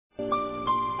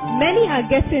Many are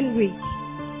getting rich,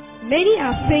 many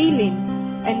are failing,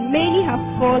 and many have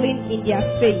fallen in their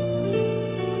faith.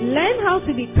 Learn how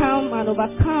to become an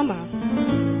overcomer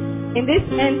in this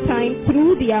end time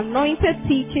through the anointed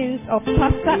teachings of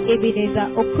Pastor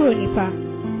Ebenezer Okronipa.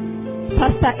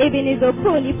 Pastor Ebenezer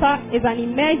Okronipa is an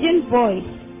emerging voice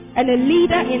and a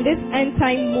leader in this end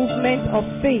time movement of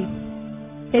faith.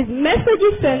 His message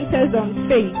centers on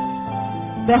faith,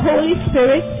 the Holy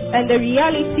Spirit, and the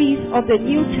realities of the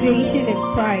new creation in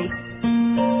Christ.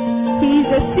 He is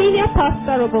the senior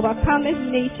pastor of Overcomers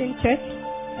Nation Church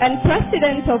and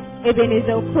president of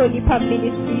Ebenezer Okronipa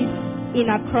Ministries in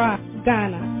Accra,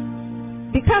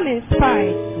 Ghana. Become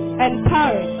inspired,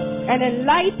 empowered, and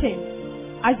enlightened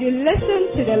as you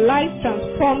listen to the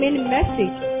life-transforming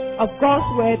message of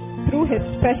God's Word through His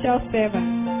special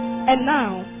servant. And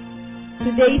now,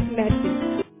 today's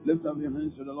message. Lift up your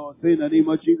hands to the Lord. Say in the name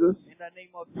of Jesus. In the name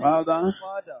of Jesus. Father,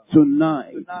 Father,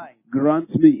 tonight, grant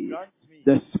me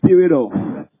the spirit of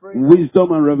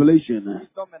wisdom and revelation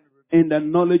in the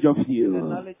knowledge of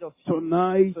you.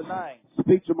 Tonight,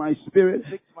 speak to my spirit,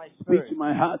 speak to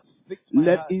my heart.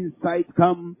 Let insight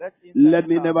come. Let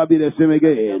me never be the same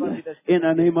again. In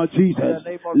the name of Jesus,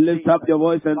 lift up your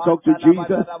voice and talk to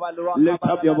Jesus. Lift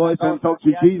up your voice and talk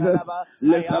to Jesus.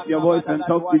 Lift up your voice and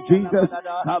talk to Jesus.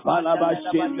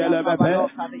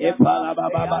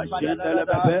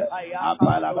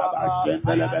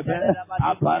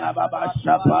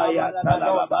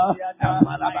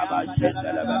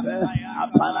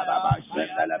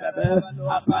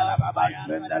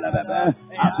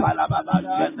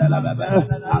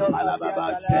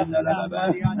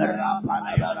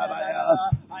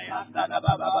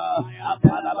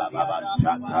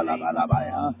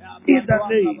 In the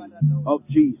name of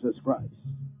Jesus Christ.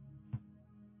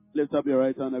 Lift up your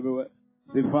right hand everywhere.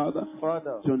 Say, Father,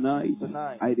 tonight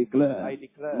I declare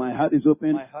my heart is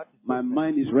open, my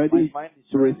mind is ready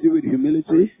to receive with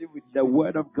humility the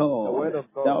word of God.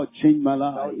 That will change my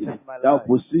life. That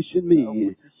will position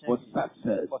me for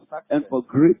success and for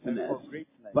greatness.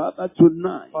 Father,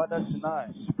 tonight,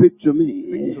 speak to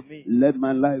me. Let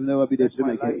my life never be the same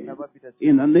again.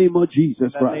 In the name of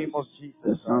Jesus Christ,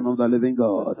 the Son of the living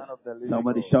God.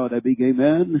 Somebody shout a big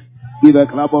amen. Give a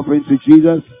clap offering to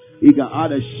Jesus. You can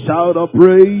add a shout of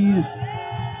praise.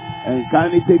 And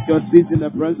kindly take your seat in the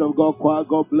presence of God.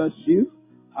 God bless you.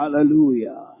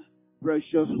 Hallelujah.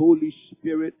 Precious Holy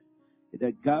Spirit,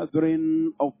 the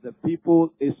gathering of the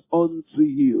people is unto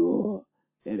you.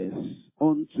 It is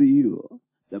unto you.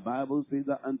 The Bible says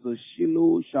that until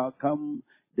Shiloh shall come,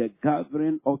 the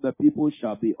gathering of the people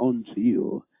shall be unto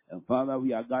you. And Father,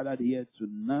 we are gathered here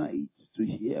tonight to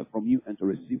hear from you and to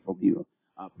receive from you.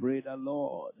 I pray the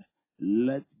Lord,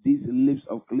 let these lips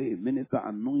of clay minister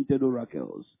anointed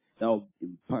oracles that will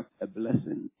impact a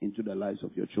blessing into the lives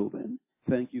of your children.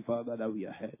 Thank you, Father, that we are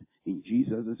ahead. In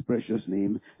Jesus' precious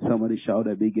name, somebody shout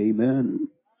a big amen.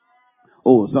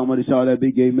 Oh, somebody shout a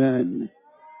big amen.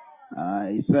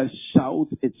 It says shout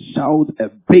a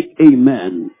big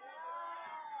amen.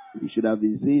 You should have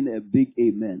been saying a big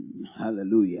amen.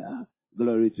 Hallelujah.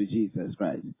 Glory to Jesus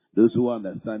Christ. Those who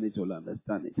understand it will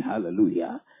understand it.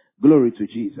 Hallelujah. Glory to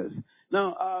Jesus.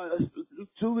 Now,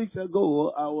 2 weeks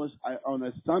ago, on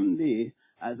a Sunday,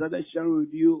 I started sharing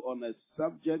with you on a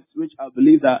subject which I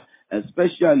believe that,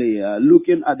 especially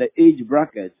looking at the age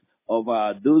bracket of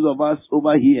those of us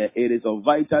over here, it is of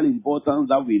vital importance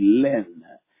that we learn.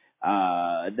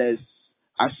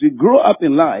 As you grow up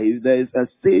in life, there is a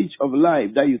stage of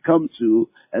life that you come to,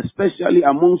 especially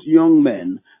amongst young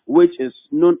men, which is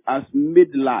known as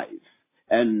midlife.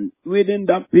 And within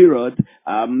that period,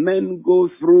 men go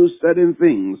through certain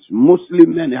things. Mostly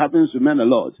men, it happens to men a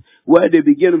lot, where they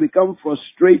begin to become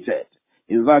frustrated.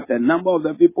 In fact, a number of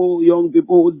the young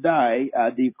people who die,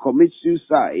 they commit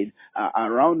suicide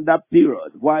around that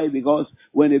period. Why? Because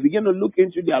when they begin to look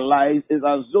into their lives, it's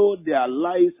as though their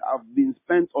lives have been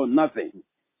spent on nothing.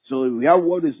 So we have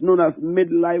what is known as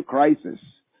midlife crisis.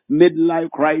 Midlife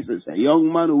crisis. A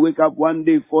young man will wake up one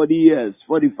day, 40 years,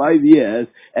 45 years,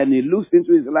 and he looks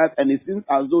into his life and it seems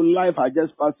as though life had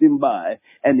just passed him by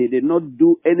and he did not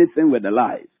do anything with the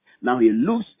life. Now he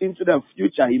looks into the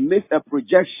future, he makes a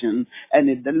projection, and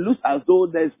it looks as though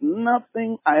there's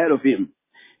nothing ahead of him.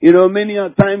 You know, many a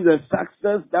times the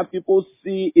success that people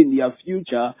see in their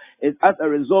future is as a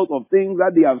result of things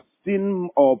that they have seen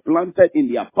or planted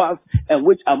in their past and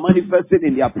which are manifested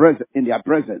in their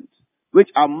present. Which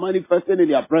are manifested in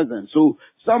their present. So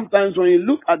sometimes when you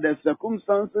look at the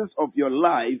circumstances of your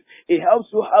life, it helps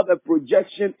you have a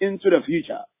projection into the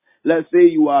future. Let's say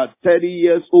you are 30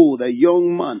 years old, a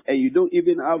young man, and you don't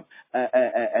even have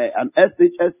an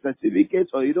SHS certificate,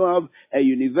 or you don't have a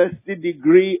university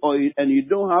degree, and you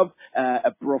don't have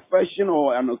a profession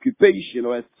or an occupation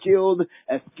or a skill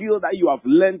that you have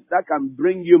learned that can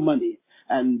bring you money.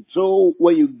 And so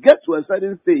when you get to a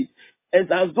certain stage,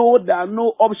 it's as though there are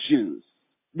no options.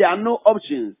 There are no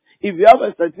options. If you have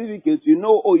a certificate, you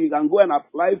know, you can go and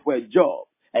apply for a job.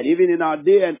 And even in our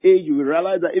day and age, you will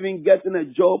realize that even getting a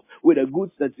job with a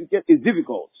good certificate is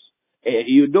difficult.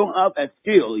 You don't have a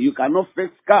skill. You cannot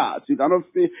fix cars. You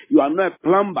are not a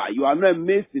plumber. You are not a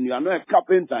mason. You are not a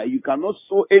carpenter. You cannot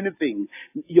sew anything.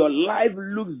 Your life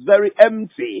looks very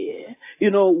empty.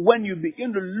 You know, when you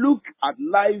begin to look at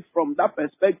life from that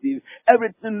perspective,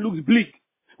 everything looks bleak.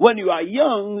 When you are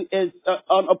young, it's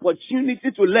an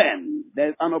opportunity to learn.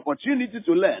 There's an opportunity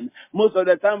to learn. Most of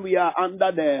the time we are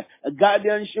under the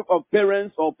guardianship of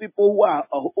parents or people who are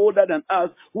older than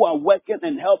us, who are working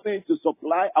and helping to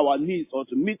supply our needs or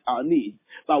to meet our needs.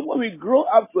 But when we grow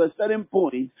up to a certain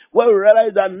point, where we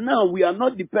realize that now we are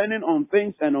not depending on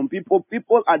things and on people,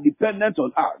 people are dependent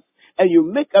on us. And you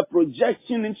make a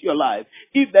projection into your life.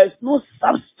 If there's no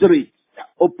substrate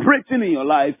operating in your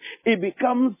life, it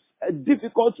becomes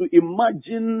difficult to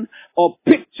imagine or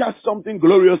picture something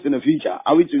glorious in the future.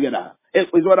 Are we together? Is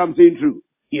what I'm saying true?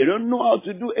 You don't know how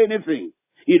to do anything.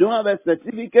 You don't have a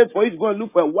certificate for it. Going to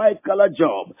look for a white collar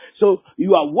job. So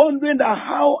you are wondering that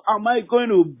how am I going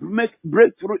to make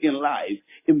breakthrough in life?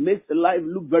 It makes the life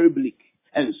look very bleak.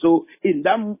 And so in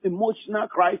that emotional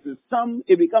crisis,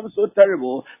 it becomes so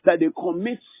terrible that they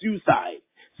commit suicide.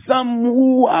 Some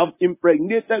who have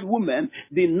impregnated women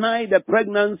deny the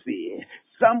pregnancy.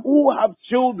 Some who have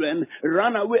children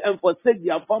run away and forsake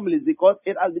their families because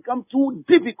it has become too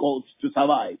difficult to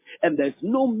survive and there's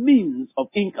no means of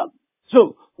income.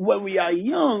 So when we are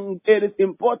young, it is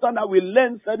important that we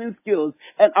learn certain skills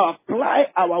and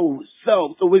apply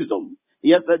ourselves to wisdom.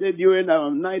 Yesterday during our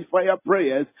night fire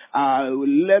prayers,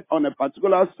 we led on a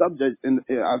particular subject in,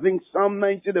 I think, Psalm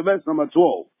 90, the verse number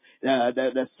 12.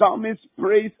 The psalmist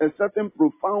prays a certain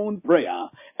profound prayer,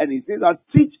 and he says that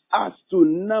teach us to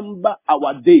number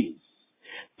our days.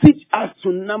 Teach us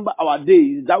to number our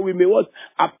days, that we may what?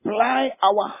 Apply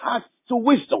our hearts to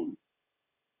wisdom.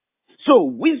 So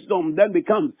wisdom then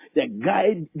becomes the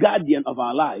guardian of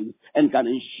our lives and can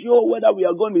ensure whether we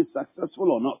are going to be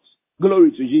successful or not.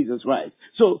 Glory to Jesus Christ.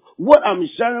 So what I'm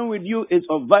sharing with you is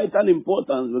of vital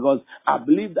importance because I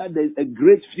believe that there's a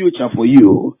great future for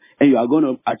you and you are going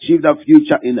to achieve that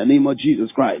future in the name of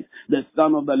Jesus Christ, the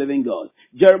Son of the living God.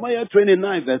 Jeremiah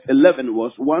 29 verse 11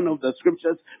 was one of the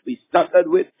scriptures we started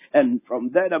with, and from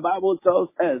there the Bible tells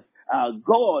us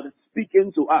God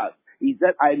speaking to us. He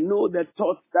said, I know the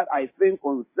thoughts that I think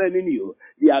concerning you.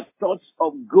 They are thoughts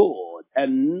of good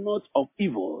and not of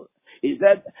evil. He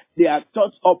said, they are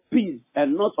thoughts of peace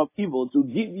and not of evil, to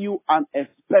give you an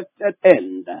expected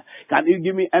end. Can you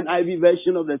give me an NIV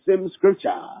version of the same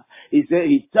scripture? He said,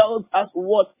 he tells us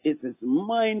what is his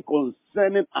mind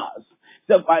concerning us.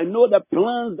 So if I know the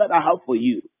plans that I have for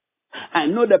you, I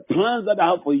know the plans that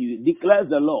I have for you, declares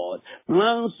the Lord.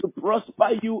 Plans to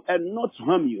prosper you and not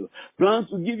harm you. Plans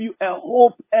to give you a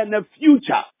hope and a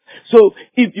future. So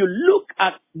if you look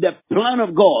at the plan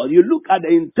of God, you look at the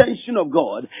intention of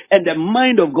God and the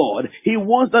mind of God, he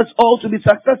wants us all to be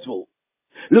successful.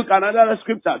 Look at another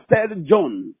scripture, 3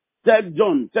 John. 3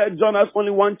 John has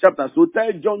only one chapter, so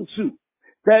 3 John 2.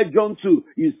 3 John 2,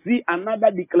 you see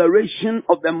another declaration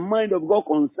of the mind of God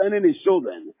concerning his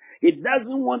children. He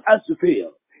doesn't want us to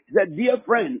fail. He said, dear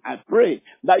friend, I pray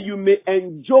that you may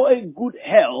enjoy good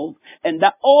health and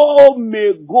that all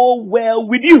may go well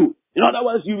with you. In other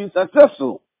words, you'll be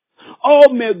successful. All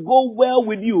may go well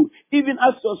with you, even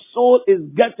as your soul is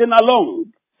getting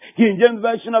along. King James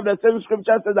Version of the same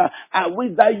scripture says that, I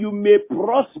wish that you may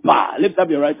prosper. Lift up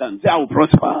your right hand. Say, I will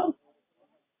prosper.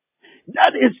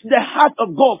 That is the heart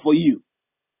of God for you.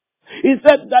 He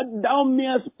said that thou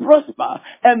mayest prosper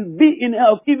and be in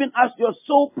health, even as your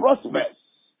soul prospers.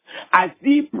 I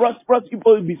see prosperous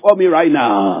people before me right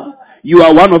now. You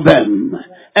are one of them.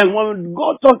 And when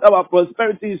God talks about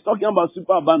prosperity, he's talking about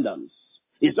superabundance.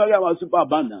 He's talking about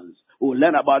superabundance. We'll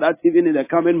learn about that even in the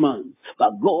coming months.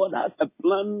 But God has a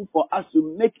plan for us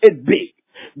to make it big.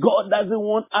 God doesn't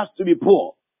want us to be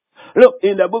poor. Look,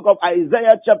 in the book of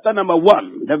Isaiah chapter number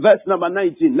 1, the verse number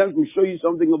 19. Let me show you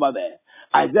something over there.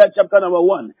 Isaiah chapter number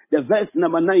 1, the verse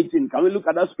number 19. Can we look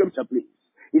at that scripture, please?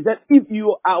 He said, if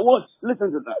you are what?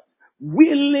 Listen to that.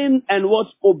 Willing and what?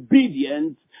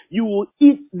 Obedient, you will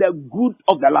eat the good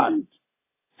of the land.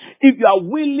 If you are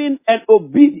willing and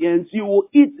obedient, you will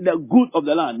eat the good of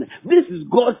the land. This is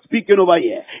God speaking over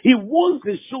here. He wants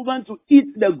his children to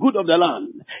eat the good of the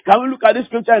land. Can we look at this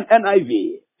scripture in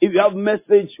NIV? If you have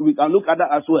message, we can look at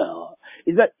that as well.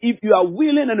 He said, if you are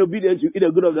willing and obedient, you eat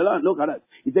the good of the land. Look at that.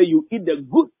 He said, you eat the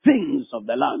good things of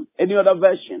the land. Any other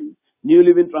version? New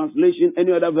Living Translation,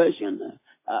 any other version?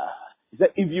 He said,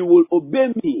 if you will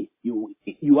obey me,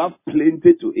 you have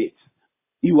plenty to eat.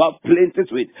 You have plenty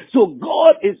to eat. So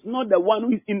God is not the one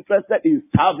who is interested in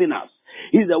starving us.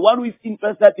 He's the one who is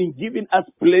interested in giving us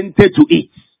plenty to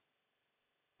eat.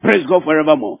 Praise God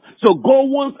forevermore. So God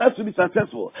wants us to be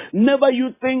successful. Never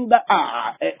you think that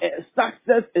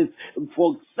success is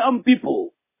for some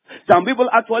people. Some people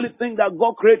actually think that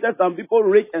God created some people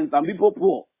rich and some people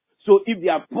poor. So if they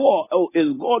are poor,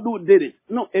 it's God who did it.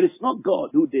 No, it is not God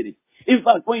who did it. In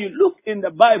fact, when you look in the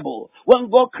Bible,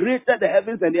 when God created the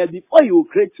heavens and the earth, before he would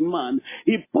create man,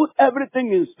 he put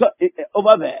everything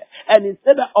over there. And he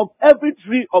said that of every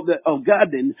tree of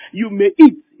garden, you may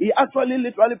eat. He actually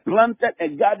literally planted a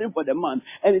garden for the man.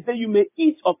 And he said, you may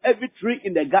eat of every tree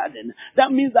in the garden.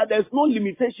 That means that there's no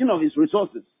limitation of his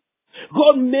resources.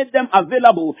 God made them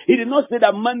available. He did not say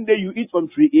that Monday you eat from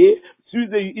tree A,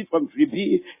 Tuesday you eat from tree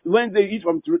B, Wednesday you eat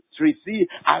from tree C,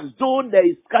 as though there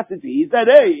is scarcity. He said,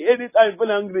 hey, anytime you feel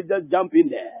hungry, just jump in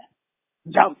there.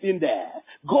 Jump in there.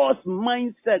 God's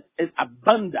mindset is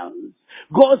abundance.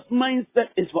 God's mindset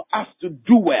is for us to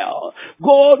do well.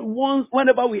 God wants,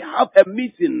 whenever we have a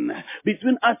meeting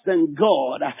between us and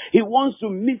God, he wants to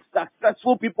meet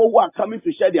successful people who are coming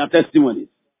to share their testimonies.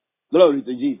 Glory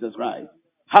to Jesus Christ.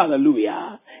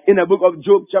 Hallelujah. In the book of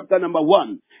Job chapter number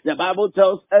 1, the Bible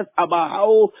tells us about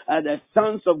how the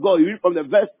sons of God, you read from the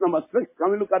verse number 6.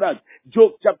 Can we look at that?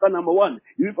 Job chapter number 1,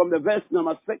 you read from the verse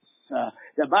number 6.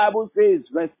 The Bible says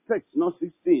verse 6, not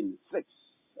 16. 6.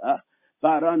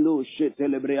 Verse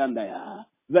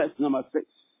number 6.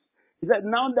 He said,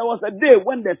 now there was a day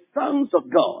when the sons of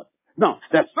God,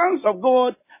 the sons of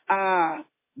God are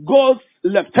God's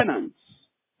lieutenants.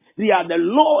 They are the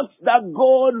lords that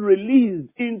God released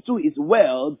into his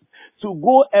world to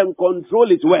go and control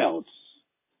his worlds.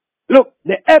 Look,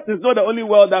 the earth is not the only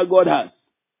world that God has.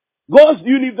 God's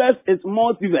universe is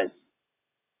multiverse.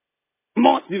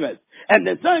 Multiverse. And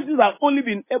the scientists have only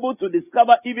been able to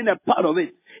discover even a part of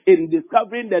it in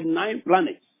discovering the 9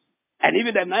 planets. And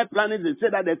even the 9 planets, they say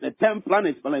that there's a 10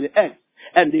 planets on the earth.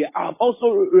 And they have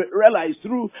also realized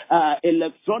through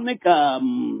electronic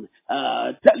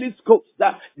telescopes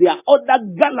that there are other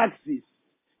galaxies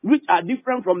which are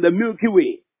different from the Milky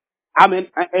Way. Amen.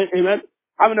 Amen.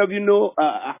 How many of you know,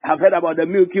 have heard about the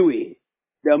Milky Way?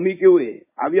 The Milky Way.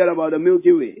 Have you heard about the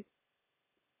Milky Way?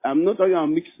 I'm not talking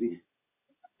about mixing.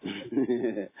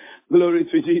 Glory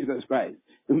to Jesus Christ.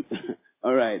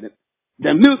 All right.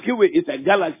 The Milky Way is a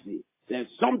galaxy. There's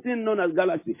something known as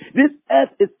galaxy. This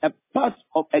earth is a part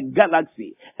of a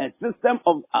galaxy, a system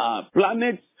of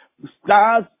planets,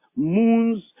 stars,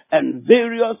 moons, and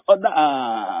various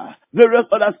other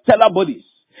stellar bodies.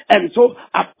 And so,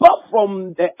 apart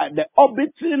from the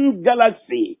orbiting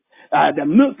galaxy, the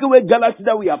Milky Way galaxy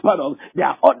that we are part of, there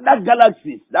are other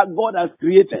galaxies that God has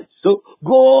created. So,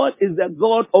 God is the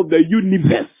God of the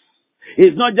universe.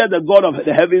 He's not just the God of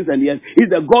the heavens and the earth. He's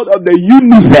the God of the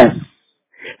universe.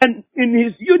 And in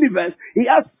his universe, he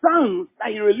has sons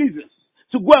that he releases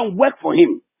to go and work for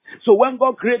him. So when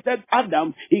God created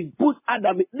Adam, he put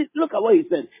Adam, look at what he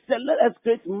said. He said, let us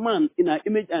create man in our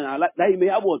image and our likeness, that he may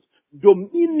have what?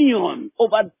 Dominion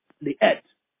over the earth.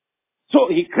 So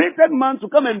he created man to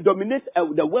come and dominate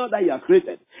the world that he has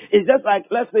created. It's just like,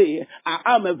 let's say,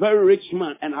 I am a very rich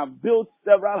man and I've built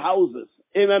several houses.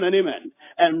 Amen and amen.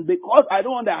 And because I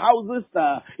don't want the houses,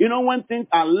 when things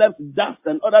are left, dust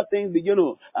and other things begin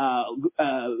to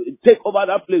take over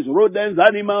that place. Rodents,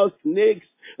 animals, snakes,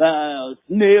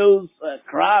 snails,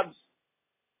 crabs,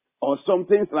 or some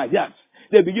things like that.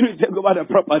 They begin to take over the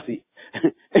property.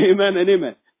 Amen and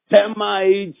amen.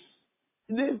 Termites,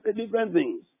 different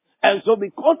things. And so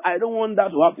because I don't want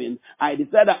that to happen, I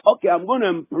decided, okay, I'm going to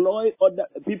employ other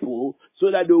people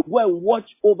so that they'll go and watch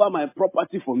over my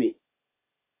property for me.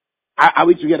 Are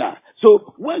we together?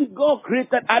 So when God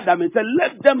created Adam and said,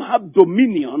 let them have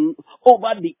dominion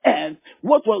over the earth,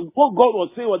 what God was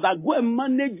saying was that go and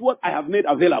manage what I have made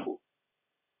available.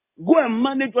 Go and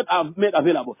manage what I have made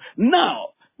available. Now,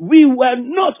 we were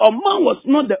not, or man was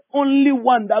not the only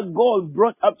one that God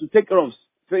brought up to take care of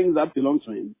things that belong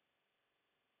to him.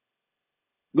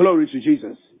 Glory to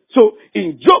Jesus. So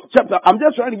in Job chapter, I'm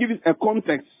just trying to give you a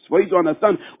context for you to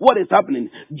understand what is happening.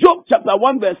 Job chapter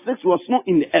 1 verse 6 was not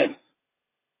in the earth.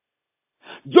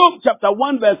 Job chapter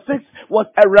 1 verse 6 was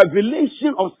a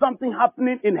revelation of something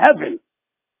happening in heaven.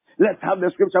 Let's have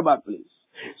the scripture back, please.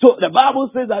 So the Bible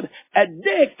says that a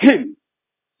day came.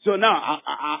 So now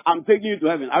I'm taking you to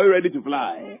heaven. Are you ready to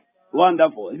fly?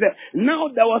 Wonderful. He said, now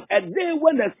there was a day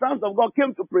when the sons of God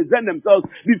came to present themselves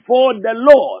before the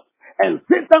Lord. And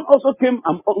Satan also came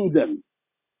among them.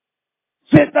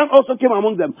 Satan also came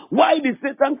among them. Why did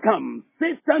Satan come?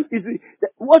 Satan is,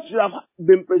 what should have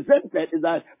been presented is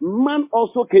that man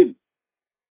also came.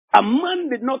 A man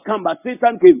did not come, but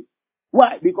Satan came.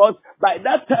 Why? Because by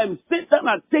that time, Satan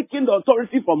had taken the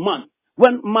authority from man.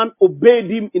 When man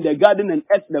obeyed him in the garden and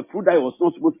ate the fruit that he was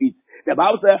not supposed to eat. The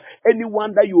Bible says,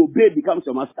 anyone that you obey becomes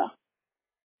your master.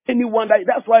 Anyone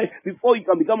that's why before you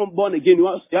can become born again, you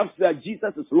have to say that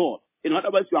Jesus is Lord. In other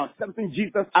words, you are accepting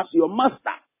Jesus as your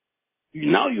master.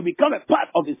 Now you become a part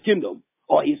of his kingdom,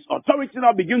 or his authority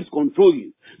now begins to control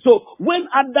you. So when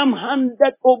Adam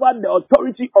handed over the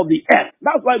authority of the earth,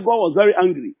 that's why God was very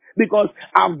angry. Because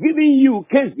I've given you,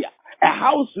 Kezia, a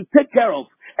house to take care of.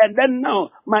 And then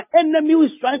now, my enemy who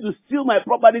is trying to steal my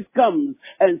properties comes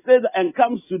and says, and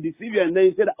comes to deceive you, and then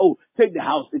he said, oh, take the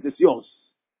house, it is yours.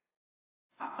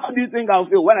 How do you think I'll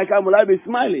feel? When I come, will I be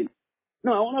smiling?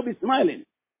 No, I will not be smiling.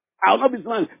 I will not be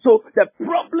smiling. So the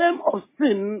problem of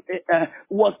sin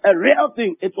was a real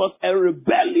thing. It was a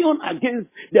rebellion against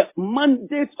the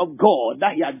mandate of God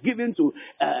that he had given to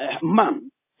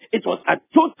man. It was a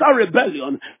total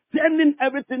rebellion, turning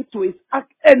everything to his arch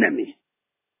enemy.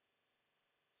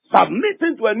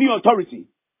 Submitting to a new authority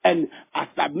and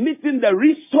submitting the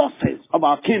resources of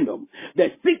our kingdom, the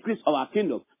secrets of our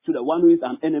kingdom, to the one who is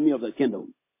an enemy of the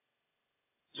kingdom.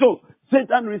 So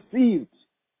Satan received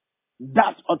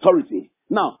that authority.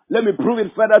 Now, let me prove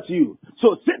it further to you.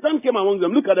 So Satan came among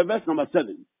them. Look at the verse number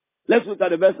 7. Let's look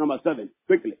at the verse number 7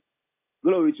 quickly.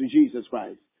 Glory to Jesus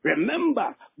Christ.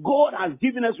 Remember, God has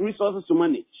given us resources to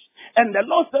manage. And the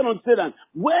Lord said unto Satan,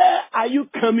 where are you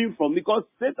coming from? Because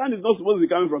Satan is not supposed to be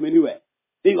coming from anywhere.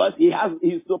 Because he's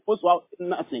supposed to have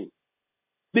nothing.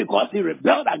 Because he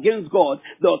rebelled against God,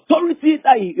 the authority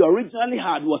that he originally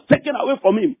had was taken away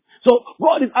from him. So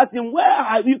God is asking, where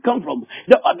have you come from?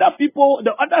 The other people,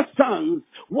 the other sons,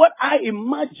 what I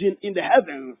imagine in the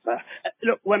heavens,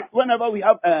 look, whenever we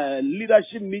have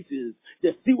leadership meetings,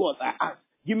 the stewards are asked,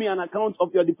 give me an account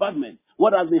of your department.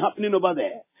 What has been happening over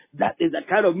there? That is the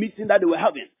kind of meeting that they were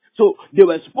having. So they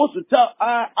were supposed to tell,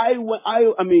 I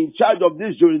am in charge of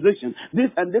this jurisdiction. This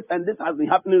and this and this has been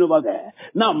happening over there.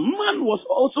 Now, man was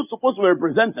also supposed to be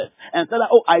represented and said,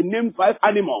 oh, I named 5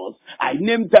 animals. I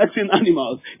named 13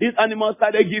 animals. These animals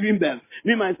started giving birth.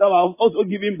 Me, myself, I've also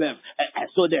given birth.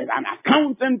 So there's an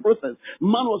accounting process.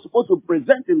 Man was supposed to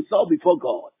present himself before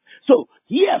God. So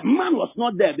here, man was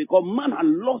not there because man had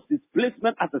lost his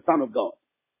placement as a son of God.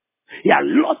 He had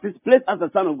lost his place as a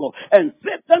son of God. And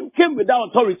Satan came without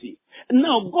authority.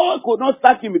 Now, God could not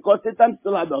sack him because Satan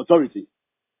still had the authority.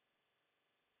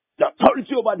 The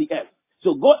authority over the earth.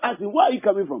 So God asked him, where are you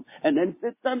coming from? And then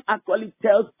Satan actually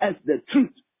tells us the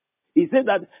truth. He said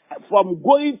that from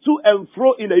going to and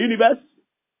fro in the universe,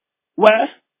 where?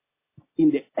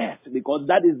 In the earth. Because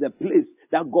that is the place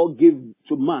that God gave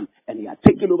to man. And he had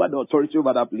taken over the authority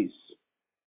over that place.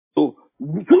 So,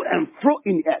 to and fro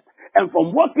in the earth. And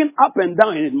from walking up and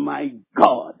down in it, my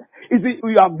God. You see,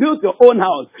 you have built your own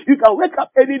house. You can wake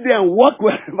up any day and walk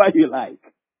wherever you like.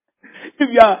 If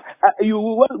you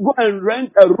go and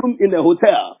rent a room in a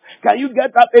hotel, can you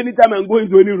get up anytime and go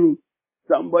into any room?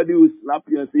 Somebody will slap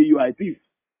you and say you are a thief.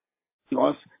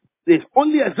 Because there's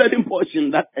only a certain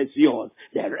portion that is yours.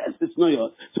 The rest is not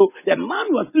yours. So the man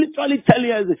was literally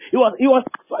telling us, he was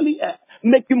actually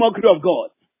making mockery of God.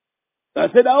 I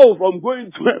said, oh, from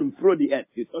going to and fro the earth,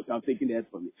 you thought you have taken the earth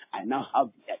from me. I now have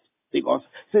the earth. Because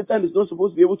Satan is not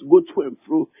supposed to be able to go to and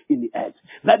fro in the earth.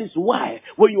 That is why,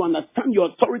 when you understand your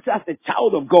authority as a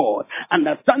child of God,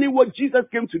 understanding what Jesus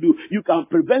came to do, you can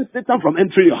prevent Satan from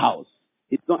entering your house.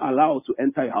 It's not allowed to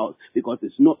enter your house because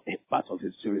it's not a part of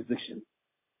his jurisdiction.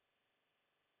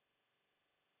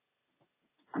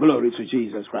 Glory to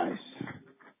Jesus Christ.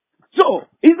 So,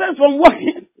 he says from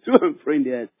walking to and fro in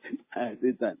the earth,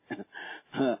 Satan.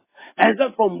 And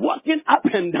so from walking up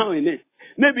and down in it,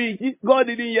 maybe God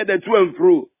didn't hear the to and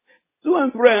fro. To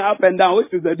and fro and up and down,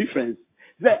 which is the difference?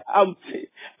 I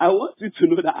want you to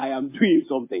know that I am doing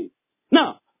something.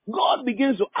 Now, God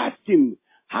begins to ask him,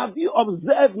 have you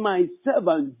observed my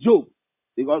servant Job?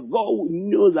 Because God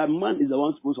knows that man is the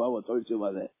one supposed to have authority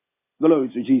over there. Glory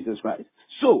to Jesus Christ.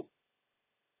 So,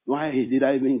 why did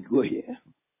I even go here?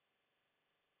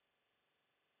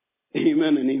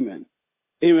 Amen and amen.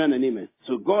 Amen and amen.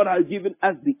 So God has given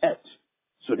us the earth.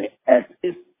 So the earth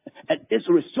is And these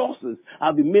resources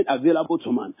have been made available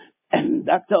to man. And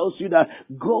that tells you that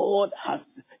God has,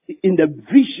 in the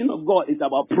vision of God, it's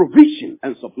about provision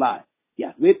and supply. He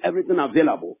has made everything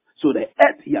available. So the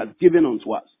earth He has given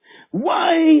unto us.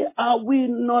 Why are we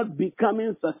not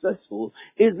becoming successful?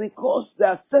 Is because there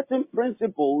are certain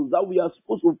principles that we are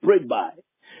supposed to operate by.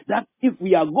 That if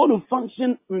we are going to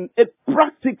function in it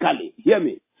practically, hear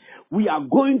me, we are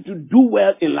going to do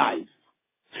well in life.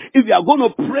 If we are going to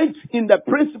operate in the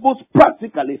principles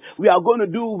practically, we are going to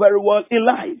do very well in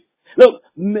life. Look,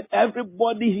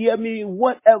 everybody hear me,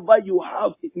 whatever you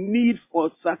have need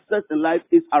for success in life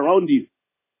is around you.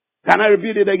 Can I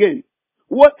repeat it again?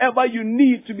 Whatever you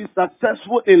need to be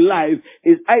successful in life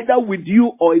is either with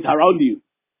you or is around you.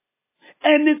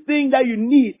 Anything that you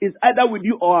need is either with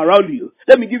you or around you.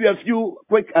 Let me give you a few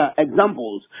quick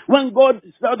examples. When God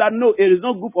said that no, it is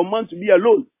not good for man to be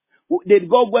alone, did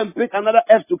God go and pick another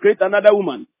earth to create another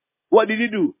woman? What did He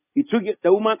do? He took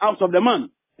the woman out of the man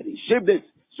and He shaped it.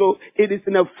 So it is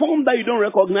in a form that you don't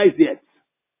recognize yet.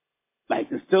 But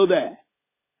it is still there.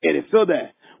 It is still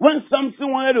there. When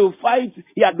Samson wanted to fight,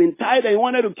 he had been tired and he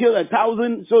wanted to kill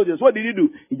 1,000 soldiers. What did he do?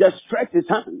 He just stretched his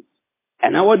hands.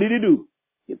 And now what did he do?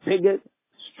 He picked it,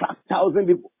 struck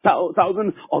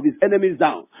 1,000 of his enemies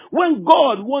down. When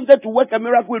God wanted to work a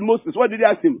miracle with Moses, what did He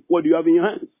ask him? What do you have in your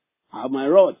hands? I have my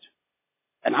rod.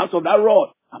 And out of that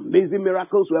rod, amazing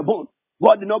miracles were born.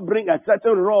 God did not bring a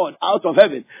certain rod out of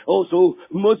heaven. Also,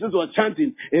 Moses was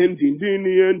chanting, and then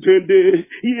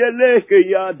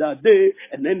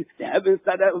the heavens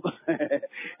started,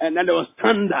 and then there was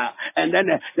thunder, and then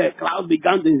the cloud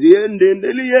began to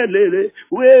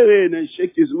and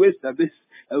shake his waist a bit,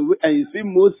 and you see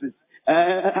Moses,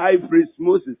 high priest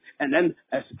Moses, and then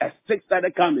a stick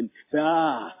started coming.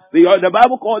 The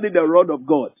Bible called it the rod of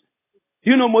God.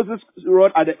 You know Moses'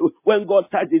 rod, when God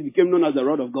touched it, became known as the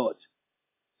rod of God.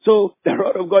 So the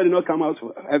rod of God did not come out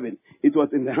of heaven. It was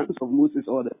in the hands of Moses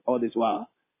all this while.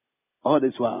 All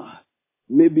this while.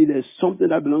 Maybe there's something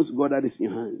that belongs to God that is in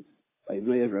your hands, but you've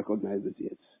not yet recognized it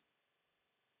yet.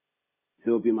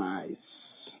 So open my eyes.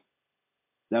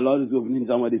 The Lord is opening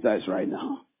somebody's eyes right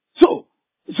now. So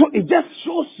it just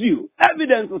shows you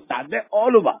evidence will start there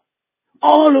all over,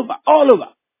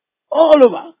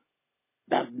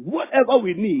 that whatever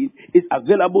we need is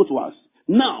available to us.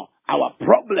 Now, our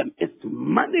problem is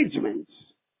management.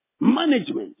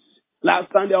 Management.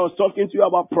 Last Sunday I was talking to you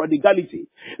about prodigality.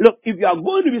 Look, if you are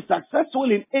going to be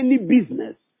successful in any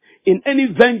business, in any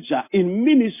venture, in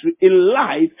ministry, in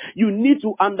life, you need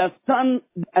to understand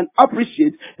and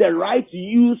appreciate the right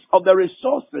use of the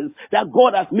resources that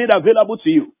God has made available to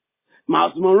you.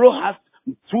 Miles Monroe has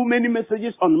too many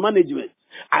messages on management.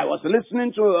 I was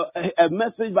listening to a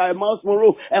message by Miles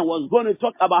Monroe and was going to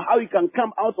talk about how you can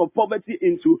come out of poverty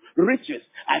into riches.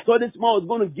 I thought this man was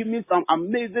going to give me some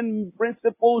amazing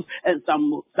principles and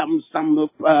some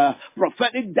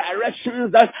prophetic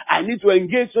directions that I need to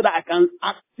engage so that I can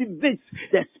activate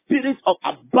the spirit of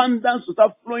abundance to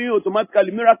start flowing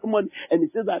automatically, miracle money. And he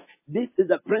says that this is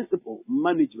the principle,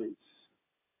 management.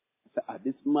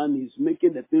 This man is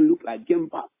making the thing look like game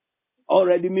park.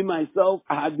 Already me myself,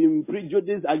 I had been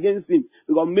prejudiced against him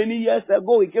because many years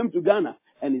ago he came to Ghana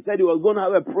and he said he was going to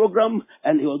have a program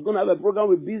and he was going to have a program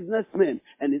with businessmen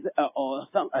and he said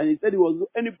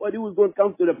anybody who's going to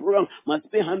come to the program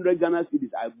must pay 100 Ghana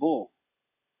cedis. I bore.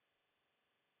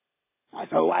 I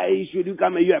said, why should you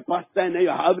come and you're a pastor and then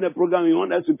you're having a program you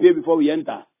want us to pay before we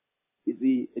enter? You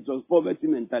see, it was poverty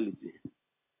mentality.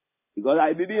 Because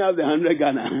I didn't have the 100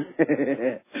 Ghana.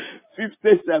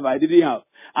 57 I didn't have.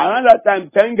 Around that time,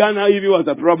 10 Ghana even was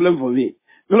a problem for me.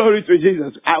 Glory to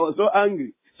Jesus. I was so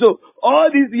angry. So all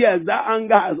these years, that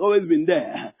anger has always been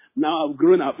there. Now I've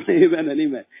grown up. Amen and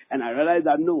amen. And I realized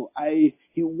that no,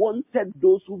 he wanted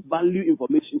those who value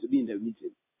information to be in the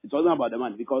meeting. It wasn't about the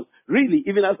money. Because really,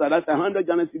 even after that, 100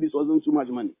 Ghana cedis wasn't too much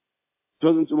money. It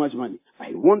wasn't too much money.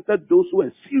 I wanted those who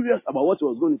were serious about what he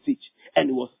was going to teach. And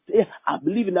it was there. I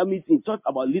believe in that meeting, he taught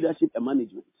about leadership and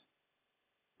management.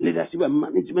 Leadership and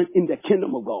management in the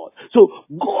kingdom of God. So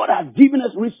God has given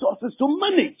us resources to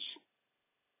manage.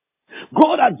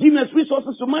 God has given us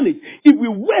resources to manage. If we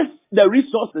waste the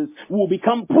resources, we will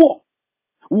become poor.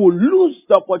 We will lose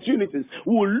the opportunities.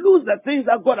 We will lose the things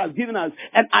that God has given us.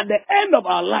 And at the end of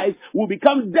our lives, we will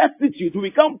become destitute. We will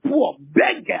become poor,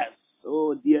 beggars.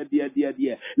 Oh dear.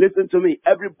 Listen to me.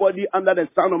 Everybody under the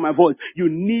sound of my voice, you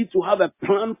need to have a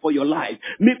plan for your life.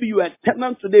 Maybe you are a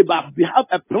tenant today, but we have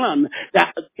a plan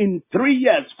that in 3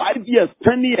 years, 5 years,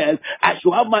 10 years, I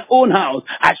should have my own house.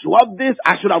 I should have this.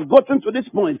 I should have gotten to this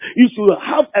point. You should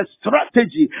have a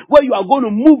strategy where you are going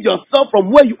to move yourself from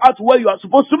where you are to where you are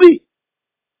supposed to be.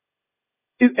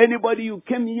 If anybody, you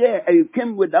came here and you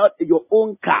came without your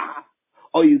own car,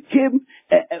 or you came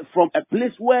from a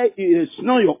place where it is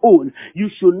not your own, you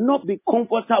should not be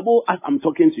comfortable as I'm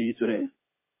talking to you today.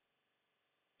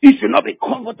 You should not be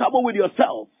comfortable with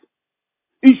yourself.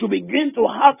 You should begin to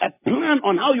have a plan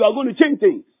on how you are going to change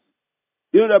things.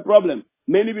 You know the problem?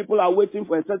 Many people are waiting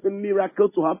for a certain miracle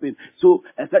to happen. So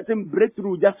a certain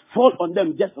breakthrough just falls on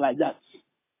them just like that.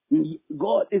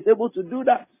 God is able to do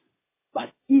that.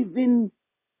 But even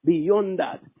beyond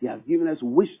that, He has given us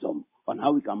wisdom on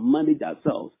how we can manage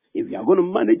ourselves. If we are going to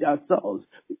manage ourselves,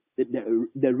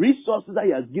 the resources that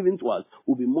He has given to us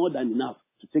will be more than enough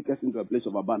to take us into a place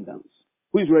of abundance.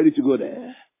 Who is ready to go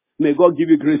there? May God give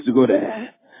you grace to go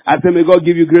there. I say, may God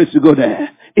give you grace to go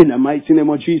there. In the mighty name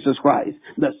of Jesus Christ,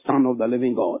 the Son of the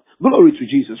living God. Glory to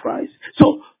Jesus Christ.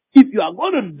 So, if you are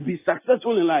going to be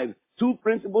successful in life, two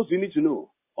principles you need to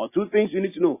know, or two things you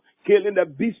need to know. Killing the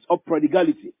beast of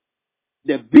prodigality.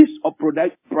 The beast of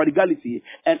prodigality,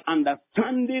 and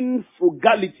understanding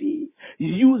frugality,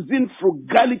 using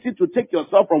frugality to take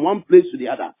yourself from one place to the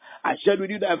other. I shared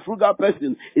with you that a frugal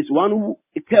person is one who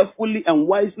carefully and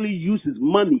wisely uses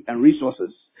money and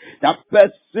resources. That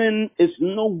person is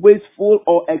not wasteful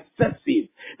or excessive.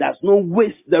 Does not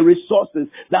waste the resources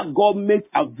that God makes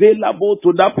available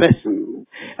to that person.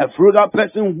 A frugal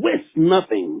person wastes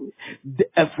nothing.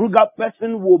 A frugal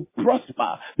person will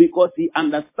prosper because he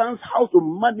understands how to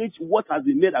manage what has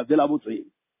been made available to him.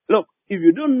 Look, if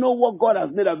you don't know what God has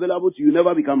made available to you, you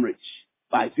never become rich.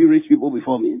 But I see rich people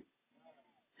before me.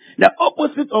 The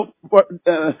opposite of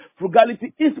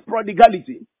frugality is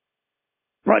prodigality.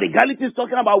 Prodigality is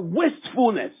talking about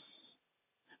wastefulness.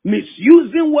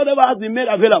 Misusing whatever has been made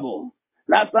available.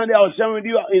 Last Sunday I was sharing with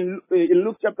you in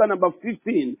Luke chapter number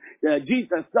 15.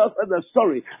 Jesus tells us a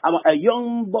story about a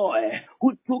young boy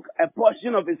who took a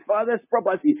portion of his father's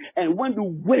property and went to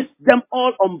waste them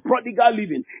all on prodigal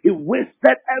living. He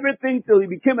wasted everything till he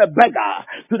became a beggar,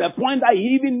 to the point that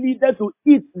he even needed to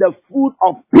eat the food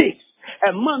of pigs.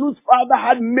 A man whose father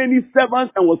had many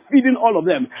servants and was feeding all of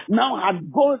them now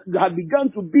had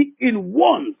begun to be in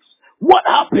want. What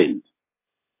happened?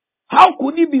 How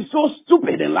could he be so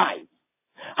stupid in life?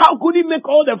 How could he make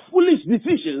all the foolish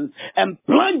decisions and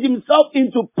plunge himself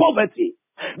into poverty?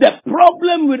 The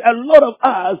problem with a lot of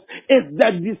us is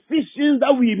the decisions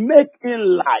that we make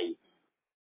in life.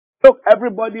 Look,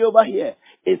 everybody over here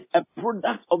is a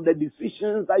product of the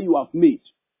decisions that you have made.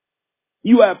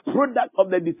 You are a product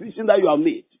of the decisions that you have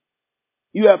made.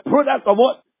 You are a product of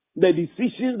what? The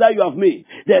decisions that you have made.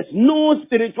 There's no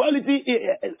spirituality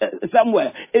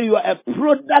somewhere. You are a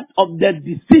product of the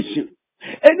decision.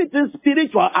 Anything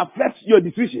spiritual affects your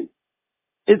decision.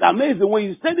 It's amazing when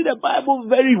you study the Bible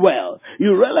very well.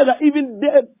 You realize that even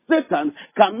Satan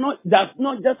does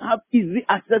not just have easy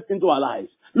access into our lives.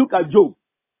 Look at Job.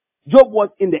 Job was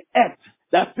in the earth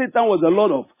that Satan was the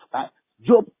Lord of.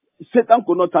 Satan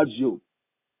could not touch Job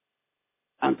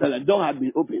until the door had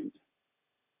been opened.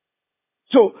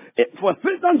 So, for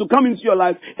Satan to come into your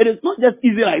life, it is not just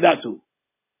easy like that too.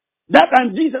 That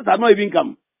time Jesus had not even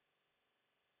come.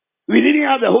 We didn't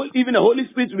have even the Holy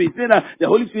Spirit to be saying that the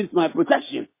Holy Spirit is my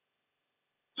protection.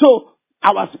 So,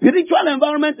 our spiritual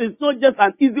environment is not just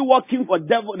an easy walking for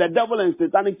the devil and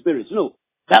satanic spirits. No.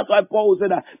 That's why Paul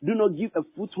said that do not give a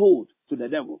foothold to the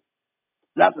devil.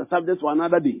 That's a subject for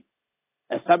another day.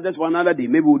 A subject for another day.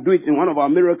 Maybe we'll do it in one of our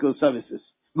miracle services.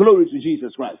 Glory to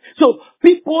Jesus Christ. So,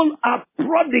 people are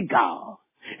prodigal.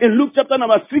 In Luke chapter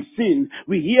number 16,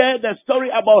 we hear the story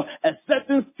about a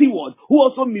certain steward who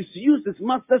also misused his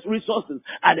master's resources.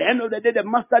 At the end of the day, the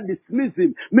master dismissed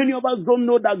him. Many of us don't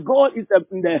know that God is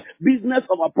in the business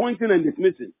of appointing and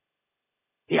dismissing.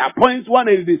 He appoints one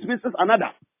and he dismisses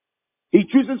another. He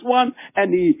chooses one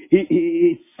and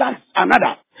he sacks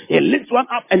another. He lifts one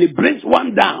up and he brings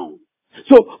one down.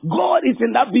 So God is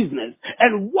in that business.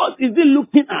 And what is he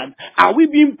looking at? Are we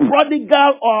being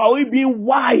prodigal or are we being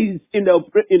wise in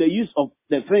the use of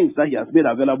the things that he has made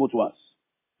available to us?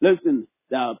 Listen,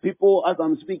 there are people, as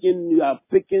I'm speaking, you are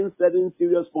picking certain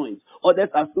serious points. Others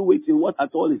are still waiting. What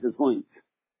at all is his point?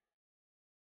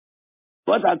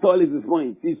 What at all is his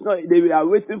point? It's not, they are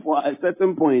waiting for a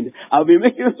certain point. I've been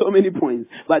making so many points,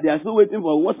 but they are still waiting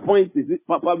for what point is it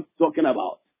Papa talking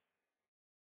about?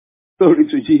 Glory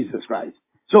to Jesus Christ.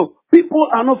 So, people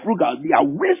are not frugal. They are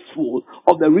wasteful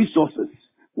of the resources.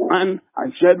 One,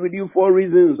 I shared with you 4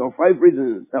 reasons or 5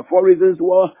 reasons. There are 4 reasons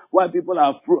why people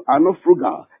are not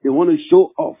frugal. They want to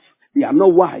show off. They are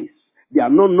not wise. They are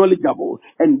not knowledgeable.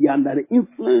 And they are under the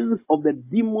influence of the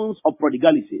demons of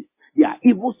prodigality. They are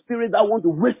evil spirits that want to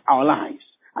waste our lives.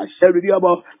 I shared with you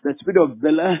about the spirit of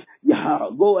Bella. Yeah,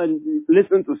 go and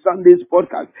listen to Sunday's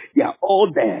podcast. They are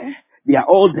all there. They are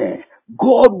all there.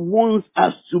 God wants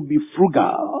us to be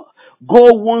frugal.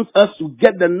 God wants us to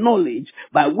get the knowledge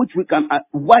by which we can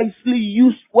wisely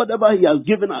use whatever He has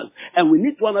given us. And we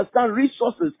need to understand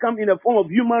resources come in the form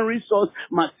of human resource,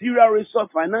 material resource,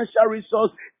 financial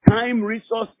resource, time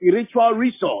resource, spiritual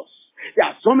resource. There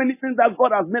are so many things that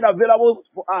God has made available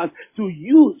for us to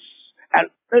use. And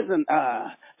listen,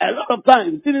 a lot of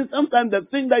times, sometimes the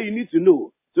thing that you need to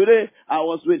know. Today, I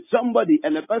was with somebody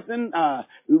and the person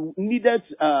needed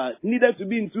to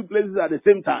be in two places at the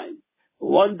same time.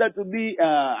 Wanted to be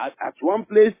at one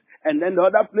place, and then the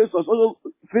other place was also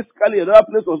physically, the other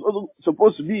place was also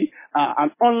supposed to be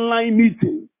an online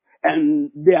meeting.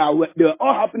 And they were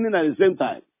all happening at the same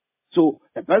time. So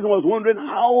the person was wondering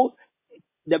how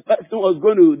the person was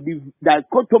going to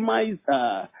dichotomize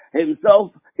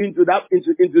himself into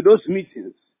those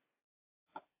meetings.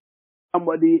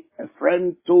 Somebody, a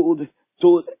friend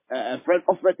a friend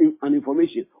offered him an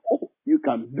information. Oh, you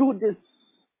can do this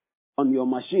on your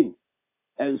machine.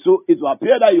 And so it will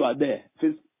appear that you are there,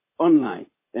 online,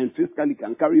 and physically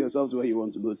can carry yourself to where you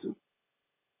want to go to.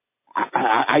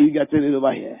 Are you getting it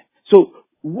over here? So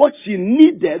what she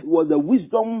needed was the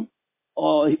wisdom,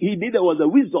 or he needed was the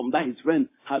wisdom that his friend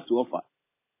had to offer.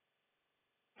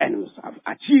 And he have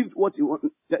achieved what he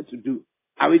wanted to do.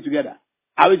 Are we together?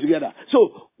 Are we together?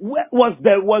 So was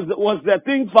the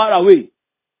thing far away?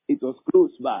 It was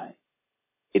close by.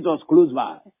 It was close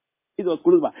by. It was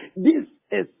close by. This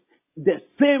is the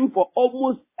same for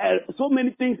almost so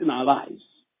many things in our lives.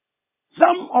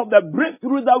 Some of the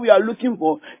breakthroughs that we are looking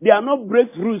for, they are not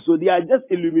breakthroughs, so they are just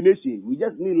illumination. We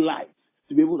just need light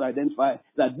to be able to identify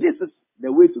that this is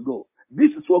the way to go.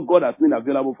 This is what God has made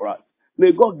available for us.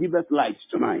 May God give us light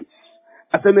tonight.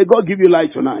 I said, may God give you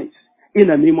light tonight. In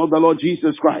the name of the Lord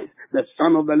Jesus Christ, the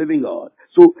Son of the living God.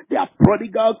 So there are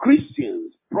prodigal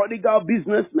Christians, prodigal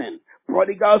businessmen,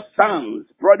 prodigal sons,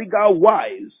 prodigal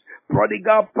wives,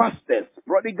 prodigal pastors,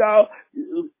 prodigal,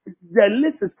 the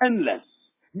list is endless.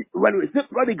 When we say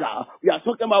prodigal, we are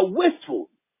talking about wasteful.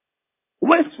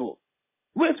 Wasteful.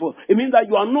 Wasteful. It means that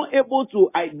you are not able to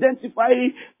identify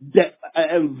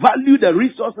and value the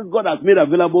resources God has made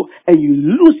available, and you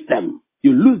lose them.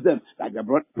 You lose them. Like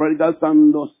the prodigal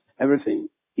son lost everything.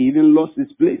 He even lost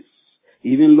his place. He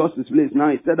even lost his place. Now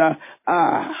he said,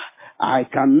 I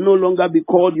can no longer be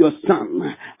called your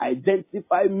son.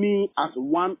 Identify me as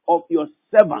one of your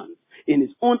servants. In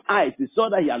his own eyes, he saw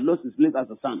that he had lost his place as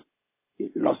a son. He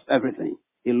lost everything.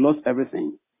 He lost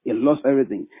everything. He lost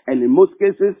everything. And in most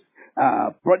cases,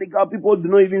 prodigal people do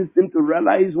not even seem to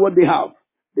realize what they have.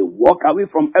 They walk away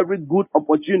from every good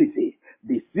opportunity.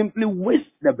 They simply waste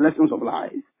the blessings of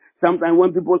life. Sometimes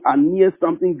when people are near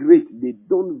something great, they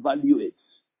don't value it.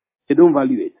 They don't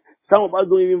value it. Some of us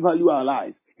don't even value our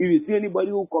lives. If you see anybody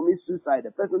who commits suicide,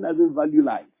 the person doesn't value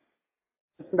life.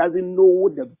 The person doesn't know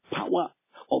the power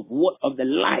of the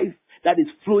life that is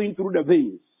flowing through the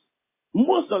veins.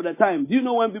 Most of the time, do you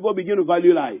know when people begin to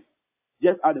value life?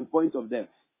 Just at the point of death.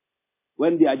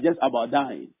 When they are just about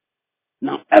dying.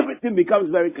 Now everything becomes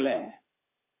very clear.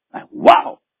 Like,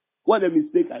 wow, what a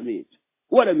mistake I made.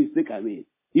 What a mistake I made.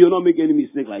 You will not make any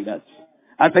mistake like that.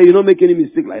 I say you don't make any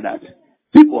mistake like that.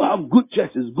 People have good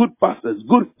churches, good pastors,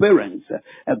 good parents,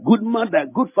 a good mother, a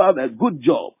good father, a good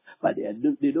job. But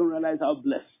they don't realize how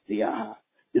blessed they are.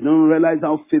 They don't realize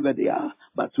how favored they are.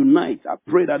 But tonight, I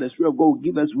pray that the Spirit of God will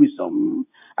give us wisdom.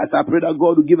 As I pray that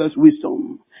God will give us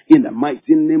wisdom. In the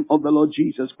mighty name of the Lord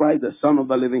Jesus Christ, the Son of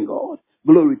the living God.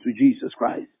 Glory to Jesus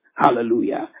Christ.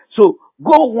 Hallelujah. So,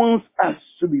 God wants us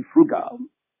to be frugal.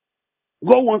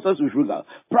 God wants us to be frugal.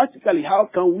 Practically, how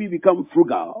can we become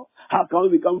frugal? How can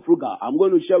we become frugal? I'm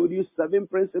going to share with you 7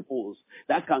 principles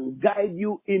that can guide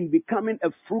you in becoming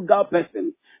a frugal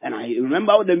person. And I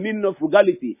remember the meaning of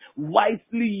frugality.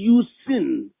 Wisely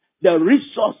using the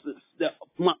resources, the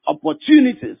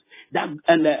opportunities, and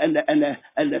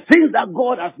the things that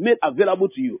God has made available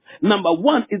to you. Number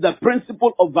 1 is the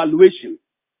principle of valuation.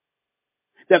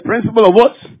 The principle of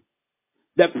what?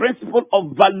 The principle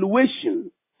of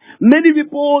valuation. Many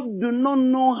people do not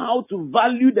know how to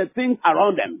value the things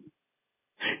around them.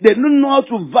 They don't know how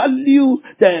to value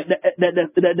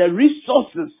the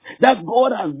resources that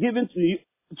God has given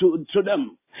to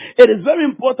them. It is very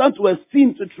important to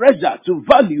esteem, to treasure, to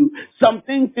value some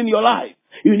things in your life.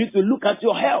 You need to look at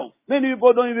your health. Many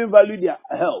people don't even value their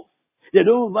health. They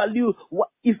don't value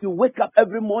if you wake up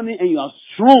every morning and you are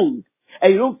strong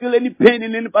and you don't feel any pain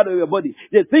in any part of your body.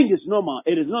 They think it's normal.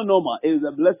 It is not normal. It is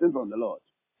a blessing from the Lord.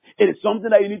 It is something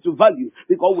that you need to value,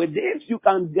 because with this you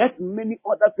can get many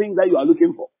other things that you are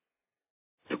looking for.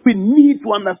 We need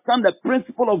to understand the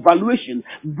principle of valuation,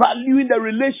 valuing the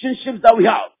relationships that we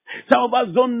have. Some of us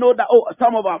don't know that,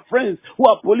 some of our friends who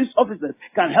are police officers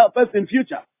can help us in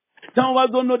future. Some of us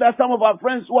don't know that some of our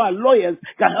friends who are lawyers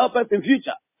can help us in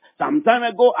future. Some time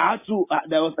ago,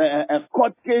 there was a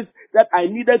court case that I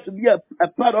needed to be a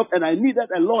part of, and I needed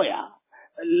a lawyer.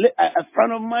 A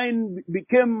friend of mine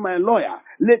became my lawyer.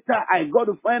 Later, I got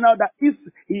to find out that if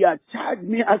he had charged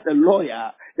me as a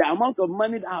lawyer, the amount of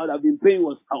money that I would have been paying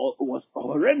was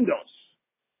horrendous.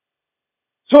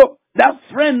 So that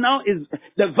friend now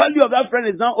the value of that friend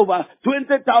is now over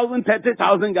 20,000,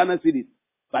 30,000 Ghana cedis.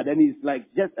 But then he's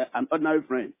like just an ordinary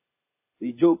friend.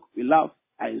 We joke, we laugh,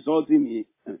 I insult him,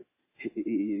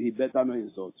 he better not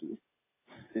insult me.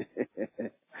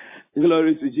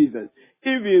 Glory to Jesus.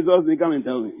 If he insults me, come and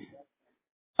tell me.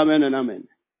 Amen and amen.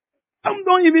 Some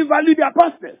don't even value their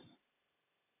pastors.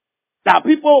 There are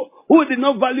people who did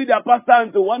not value their pastor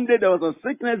until one day there was a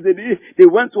sickness. They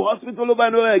went to hospital over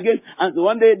and over again. And so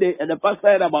one day the pastor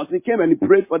heard about it, came and he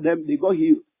prayed for them. They got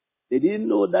healed. They didn't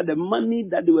know that the money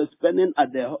that they were spending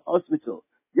at the hospital,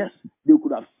 yes, they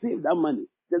could have saved that money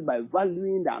just by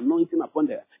valuing the anointing upon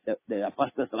their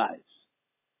pastor's lives.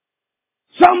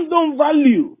 Some don't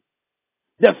value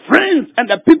the friends and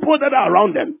the people that are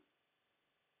around them.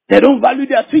 They don't value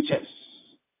their teachers.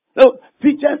 So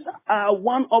teachers are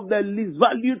one of the least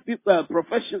valued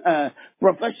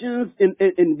professions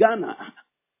in Ghana.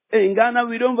 In Ghana,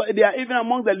 they are even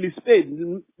among the least paid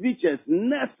teachers,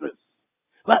 nurses.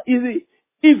 But you see,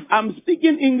 if I'm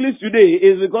speaking English today,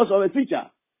 it's because of a teacher.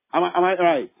 Am I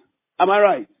right? Am I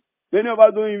right? Many of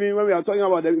us don't even, when we are talking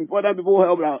about the important people who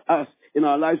help us in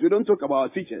our lives, we don't talk about our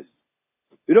teachers.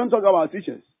 We don't talk about our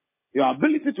teachers. Your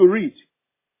ability to read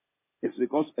is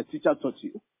because a teacher taught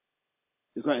you.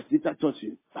 It's because a teacher taught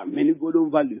you that many people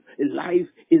don't value. In life,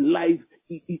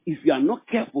 if you are not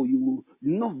careful, you will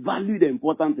not value the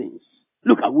important things.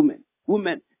 Look at women.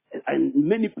 Women, in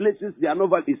many places, they are not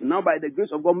valued. It's now by the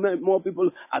grace of God, more people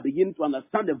are beginning to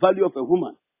understand the value of a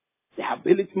woman. The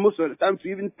ability most of the time to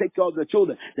even take care of the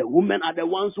children. The women are the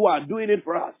ones who are doing it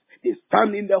for us. They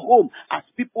stand in the home as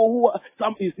people who are,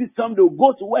 some they'll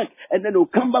go to work and then they'll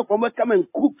come back from work, come and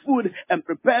cook food and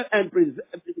prepare and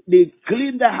they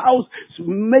clean the house,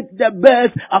 make the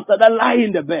bed, after that lie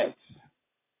in the bed.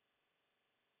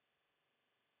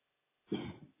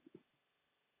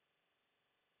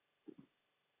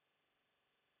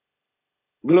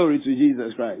 Glory to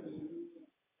Jesus Christ.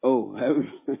 Oh,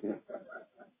 heaven.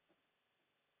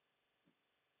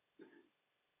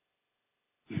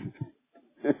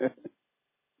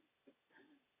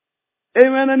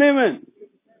 Amen and amen.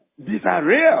 These are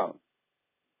real.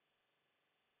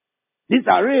 These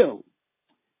are real.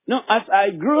 Now, as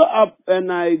I grow up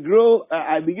and I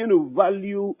begin to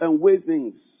value and weigh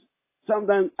things.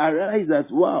 Sometimes I realize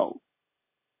that, wow,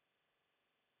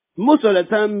 most of the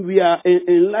time we are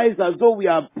in life as though we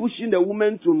are pushing the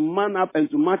women to man up and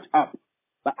to match up.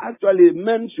 But actually,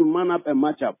 men should man up and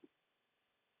match up.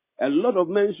 A lot of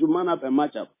men should man up and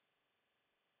match up.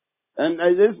 And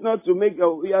it's not to make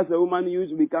you as a woman, you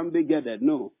to become big-headed.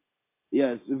 No.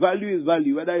 Yes, value is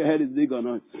value, whether your head is big or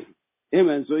not.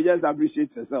 Amen. So just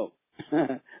appreciate yourself.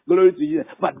 Glory to Jesus.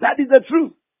 But that is the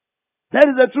truth. That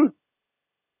is the truth.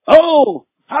 Oh,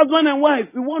 husband and wife,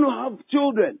 we want to have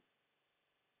children.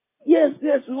 Yes,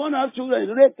 we want to have children.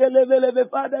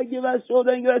 Father, give us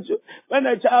children, give us children. When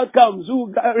a child comes, who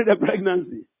will carry the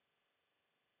pregnancy?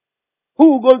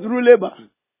 Who will go through labor?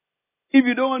 If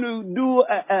you don't want to do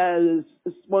a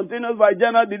spontaneous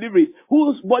vaginal delivery,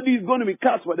 whose body is going to be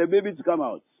cut for the baby to come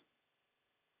out?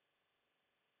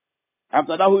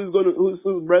 After that,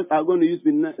 whose breasts are going to use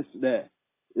to nurse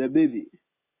the baby?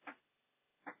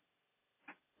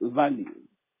 Value.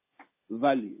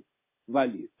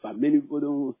 But many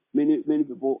people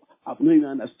have not even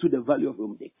understood the value of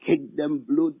them. They kick them,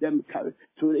 blow them,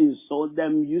 insult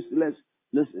them, useless.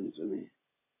 Listen to me.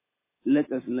 Let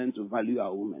us learn to value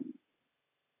our women.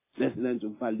 Let's learn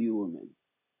to value women.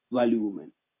 Value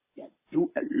women. They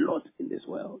do a lot in this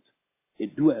world. They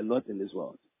do a lot in this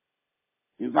world.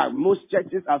 In fact, most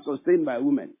churches are sustained by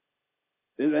women.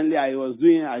 Recently, I was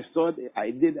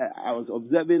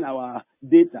observing our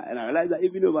data, and I realized that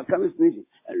even overcoming nation,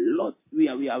 a lot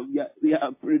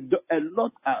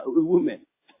are women.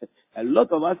 A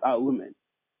lot of us are women.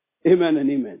 Amen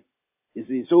and amen. You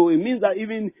see, so it means that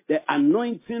even the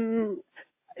anointing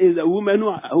is the women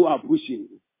who are pushing.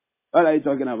 What are you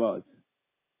talking about?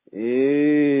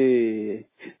 Hey,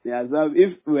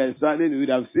 if we were standing, we would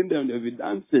have seen them, they'll be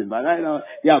dancing. But right now,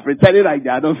 they are pretending like they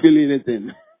are not feeling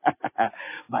anything.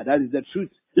 But that is the truth.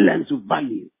 Learn to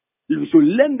value. You should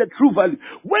learn the true value.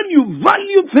 When you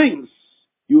value things,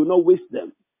 you will not waste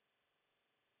them.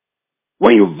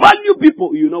 When you value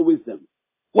people, you will not waste them.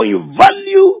 When you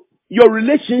value your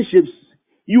relationships,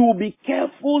 you will be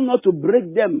careful not to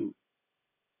break them.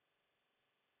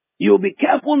 You will be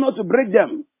careful not to break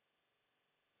them.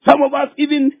 Some of us,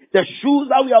 even the shoes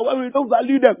that we are wearing, we don't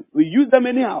value them. We use them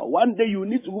anyhow. One day you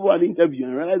need to go for an interview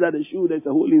and realize that the shoe, there's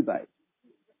a hole inside.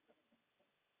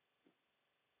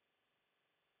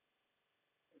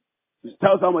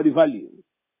 Tell somebody value.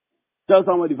 Tell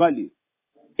somebody value.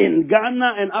 In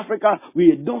Ghana and Africa,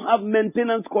 we don't have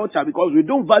maintenance culture because we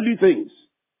don't value things.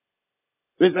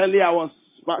 Recently, I was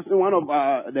passing one of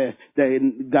the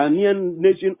Ghanaian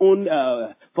nation-owned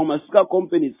pharmaceutical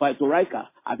companies, Phytorica.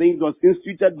 I think it was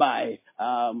instituted by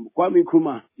Kwame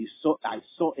Nkrumah. I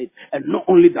saw it. And not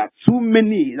only that,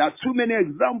 there are too many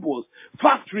examples.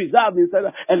 Factories that have been set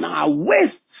up and are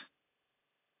waste.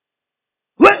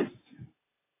 Waste.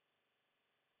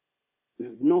 We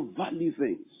do not value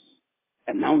things.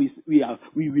 And now we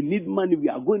need money. We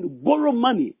are going to borrow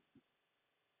money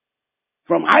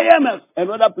from IMF and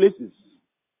other places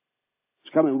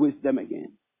to come and waste them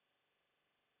again.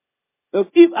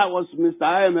 If I was Mr.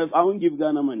 IMF, I won't give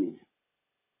Ghana money.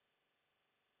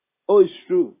 Oh, it's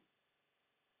true.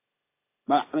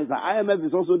 But Mr. IMF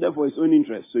is also there for his own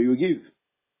interest, so you give.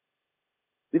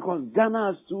 Because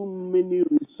Ghana has too many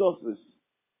resources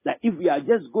that if we are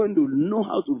just going to know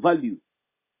how to value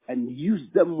and use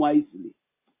them wisely,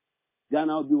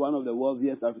 Ghana will be one of the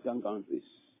wealthiest African countries.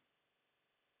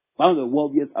 One of the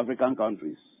wealthiest African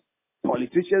countries.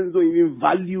 Politicians don't even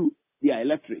value their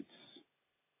electorates.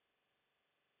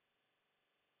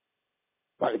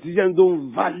 Politicians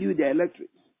don't value their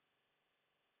electorates.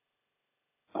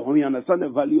 And when we understand the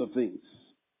value of things,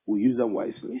 we use them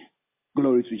wisely.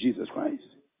 Glory to Jesus Christ.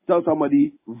 Tell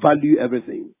somebody, value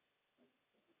everything.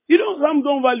 Some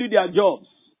don't value their jobs.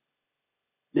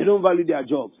 They don't value their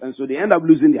jobs, and so they end up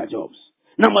losing their jobs.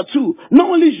 Number two,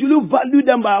 not only should you value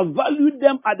them, but value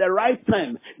them at the right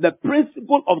time. The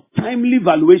principle of timely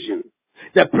valuation.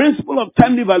 The principle of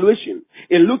timely valuation.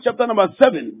 In Luke chapter number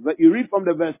 7, you read from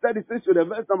the verse 36 to the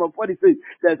verse number 46,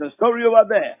 there's a story over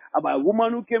there about a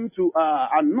woman who came to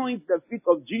anoint the feet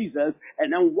of Jesus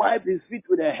and then wipe his feet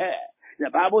with her hair. The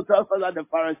Bible tells us that the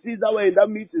Pharisees that were in that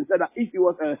meeting said that if he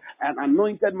was an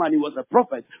anointed man, he was a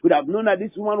prophet, would have known that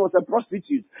this woman was a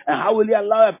prostitute. And how will he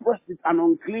allow a prostitute, an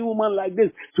unclean woman like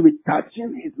this, to be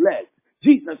touching his legs?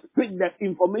 Jesus picked that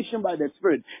information by the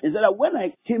Spirit and said that when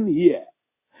I came here,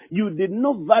 you did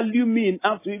not value me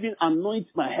enough to even anoint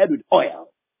my head with oil.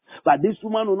 But this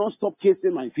woman will not stop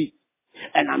kissing my feet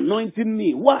and anointing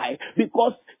me. Why?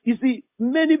 Because, you see,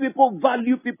 many people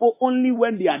value people only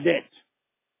when they are dead.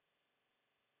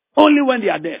 Only when they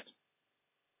are dead.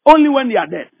 Only when they are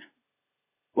dead.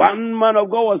 One man of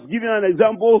God was giving an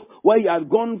example where he had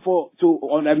gone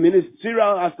on a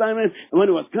ministerial assignment, and when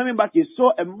he was coming back, he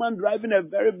saw a man driving a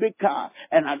very big car,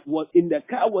 and in the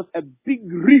car was a big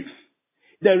reef.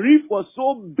 The reef was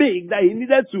so big that he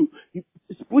needed to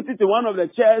put it in one of the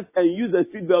chairs and use a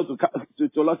seatbelt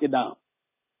to lock it down.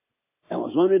 I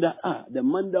was wondering that, the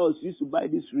man that was used to buy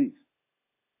this reef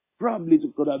probably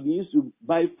could have been used to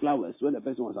buy flowers when the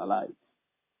person was alive.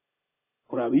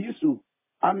 Could have been used to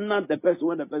honor the person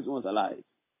when the person was alive.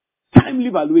 Timely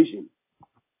valuation.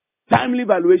 Timely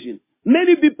valuation.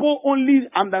 Many people only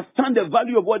understand the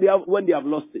value of what they have when they have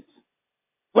lost it.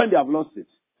 When they have lost it.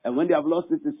 And when they have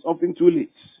lost it, it's often too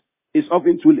late. It's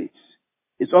often too late.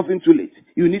 It's often too late.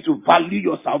 You need to value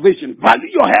your salvation. Value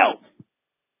your health.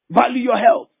 Value your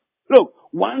health. Look,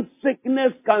 one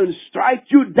sickness can strike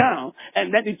you down,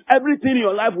 and then everything in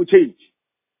your life will change.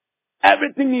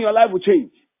 Everything in your life will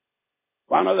change.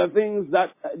 One of the things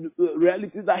that,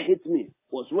 realities that hit me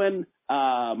was when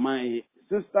my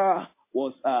sister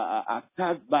was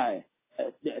attacked by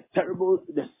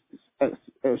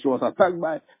she was attacked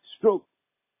by stroke.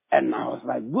 And I was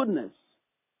like, goodness,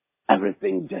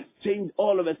 everything just changed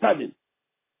all of a sudden.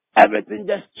 Everything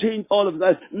just changed all of a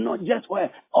sudden. Not just for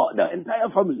her, the entire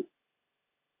family.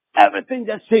 Everything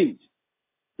just changed.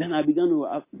 Then I began to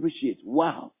appreciate,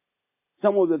 wow,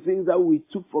 some of the things that we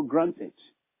took for granted,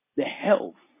 the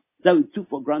health that we took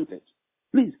for granted.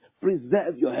 Please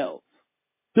preserve your health.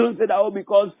 Don't say that,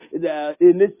 because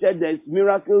in this church there's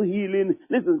miracle healing.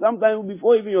 Listen, sometimes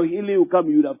before even your healing will come,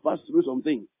 you would have passed through some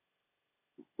things.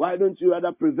 Why don't you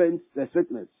rather prevent the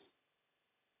sickness?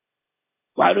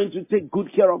 Why don't you take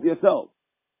good care of yourself?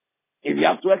 If you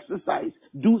have to exercise,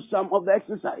 do some of the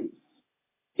exercise.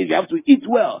 If you have to eat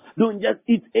well, don't just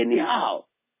eat anyhow.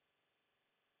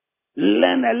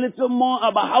 Learn a little more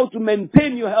about how to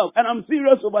maintain your health. And I'm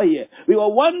serious over here.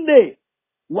 Because one day,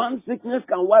 one sickness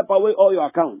can wipe away all your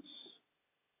accounts.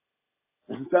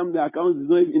 And some of the accounts is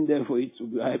not even there for it to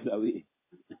be wiped away.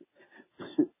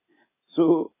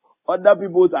 So other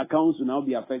people's accounts will now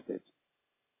be affected.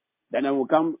 Then I will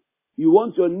come. You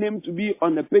want your name to be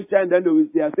on the picture, and then they will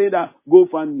say that go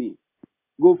fund me.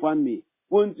 Go fund me.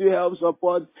 Won't you help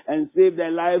support and save the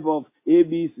life of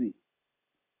ABC?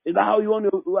 Is that how you want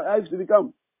your life to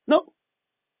become? No.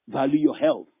 Value your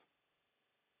health.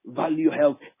 Value your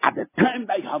health at the time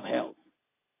that you have health.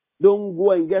 Don't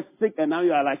go and get sick and now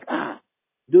you are like,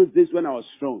 those days when I was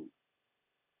strong.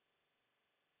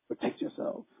 Protect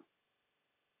yourself.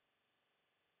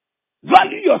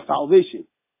 Value your salvation.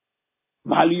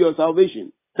 Value your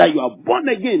salvation. That you are born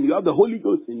again. You have the Holy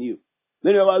Ghost in you.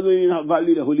 Many of us don't even have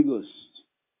value the Holy Ghost.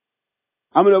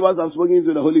 How many of us have spoken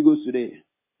to the Holy Ghost today?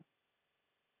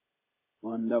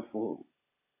 Wonderful.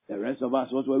 The rest of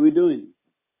us, what were we doing?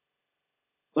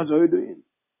 What were we doing?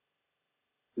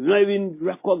 It's not even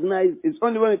recognized. It's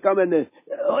only when we come and the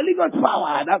Holy Ghost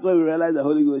power. That's when we realize the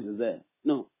Holy Ghost is there.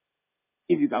 No.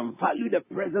 If you can value the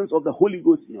presence of the Holy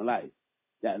Ghost in your life,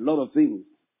 there are a lot of things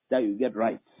that you get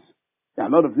right. There are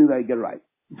a lot of things that you get right.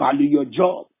 Value your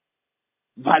job.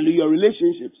 Value your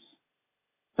relationships.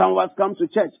 Some of us come to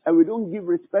church and we don't give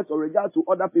respect or regard to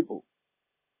other people.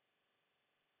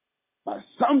 But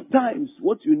sometimes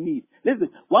what you need,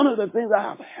 listen, one of the things that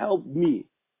have helped me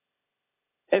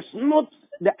is not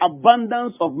the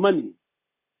abundance of money,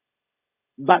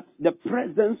 but the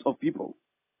presence of people.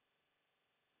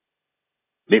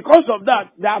 Because of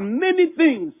that, there are many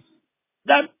things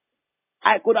that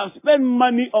I could have spent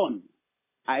money on.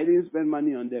 I didn't spend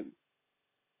money on them.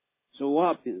 So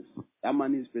what happens? That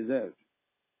money is preserved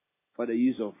for the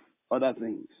use of other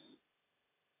things.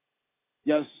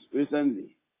 Just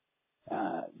recently,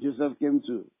 Joseph came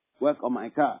to work on my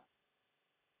car.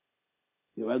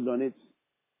 He worked on it.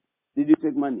 Did you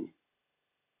take money?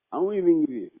 I won't even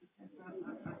give you.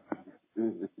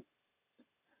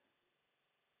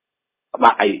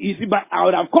 But I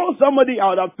would have called somebody, I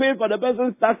would have paid for the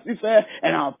person's taxi fare,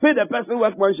 and I'll pay the person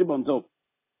workmanship on top.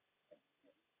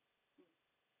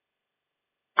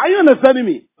 Are you understanding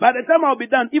me? By the time I'll be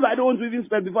done, if I don't want to even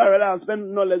spend, before I realize I'll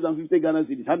spend no less than 50 Ghana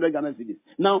cedis, 100 Ghana cedis.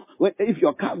 Now, if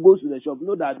your car goes to the shop,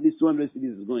 know that at least 200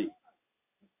 cedis is going.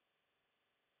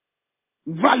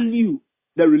 Value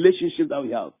the relationship that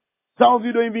we have. Some of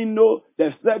you don't even know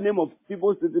the surname of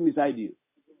people sitting beside you.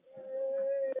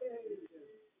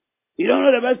 You don't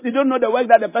know the best. You don't know the work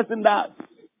that the person does.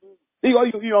 In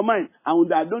your mind,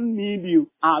 and I don't need you.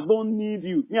 I don't need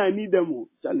you. Yeah, I need them.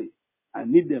 Charlie, I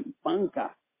need them. Banker.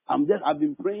 I've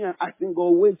been praying and asking God,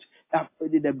 which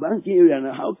the banking area, and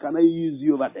how can I use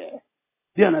you over there?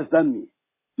 Do you understand me?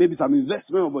 Maybe some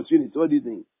investment opportunity. What do you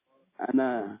think? And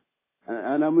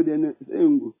I'm with the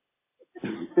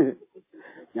I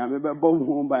remember bomb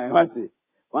home by what?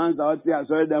 Once I was there, I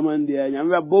saw them on there. I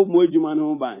remember bomb mojuman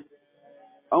home by.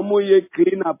 Ye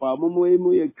clean up,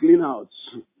 ye clean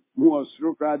house. More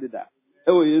stroke rather that.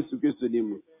 Oh, yes, to kiss to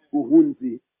him.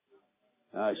 Uhunti.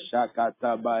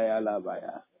 Shakata baya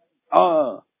labaya.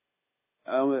 Oh,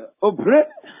 pray.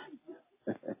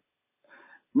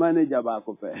 Manager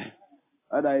Bakope.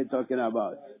 What are you talking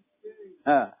about?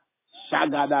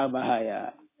 Shagada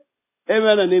bahaya.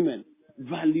 Amen and amen.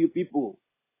 Value people.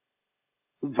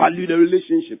 Value the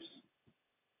relationships.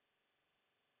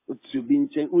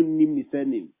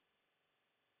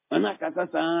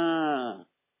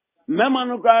 Mema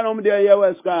no cry no there here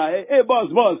West cry. Hey boss.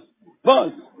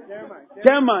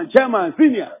 Chairman,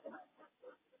 senior.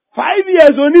 5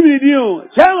 years only with you.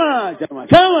 Chairman.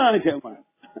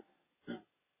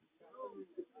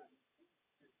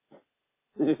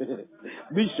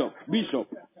 Bishop.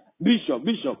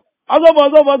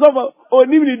 Azo.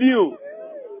 Only with you.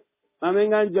 I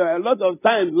mean, a lot of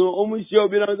times, almost sure,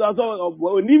 be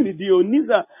only with you.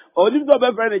 Nisa, or this is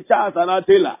friend Charles and our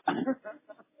Taylor.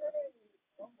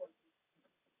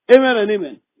 Amen and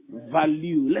amen.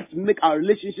 Value. Let's make our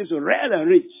relationships rare and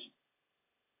rich.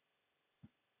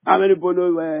 How many people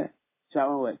know where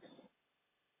Sharon works?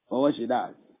 Or what she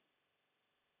does?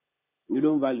 You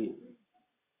don't value.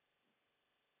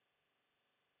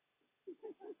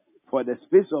 For the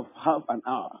space of half an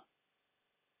hour.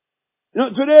 You know,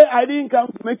 today I didn't come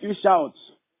to make you shout.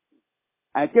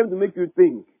 I came to make you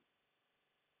think.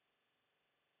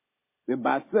 The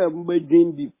basel will be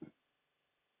deep.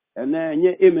 And then,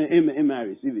 amen, I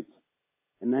receive it.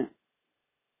 And then,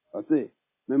 I say,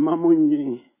 my mama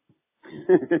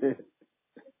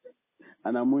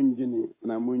and I'm munjini.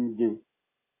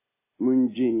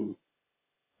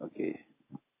 Okay.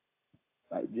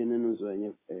 Like Jenny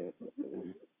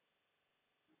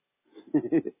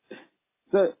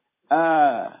so,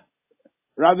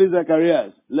 Rabbi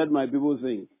Zacharias, let my people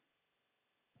think.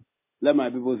 Let my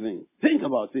people think. Think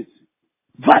about it.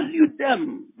 Value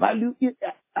them. Value it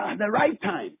at the right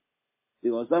time.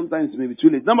 Because sometimes it may be too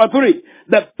late. Number 3,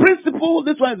 the principle,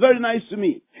 this one is very nice to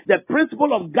me. The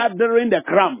principle of gathering the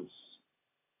crumbs.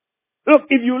 Look,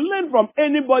 if you learn from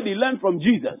anybody, learn from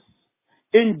Jesus.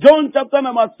 In John chapter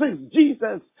number 6,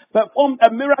 Jesus performed a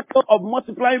miracle of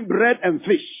multiplying bread and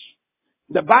fish.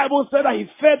 The Bible said that he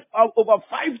fed over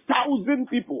 5,000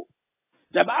 people.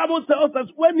 The Bible tells us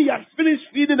when he has finished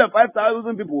feeding the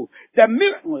 5,000 people, the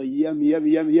miracle,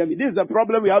 this is the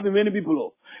problem we have in many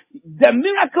people. The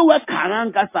miracle was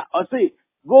Karankasa, or say,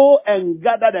 go and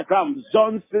gather the crumbs,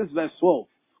 John 6 verse 12.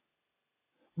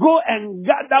 Go and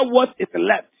gather what is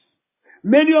left.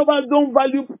 Many of us don't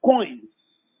value coins.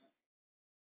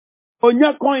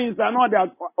 Onya coins are not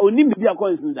there, only media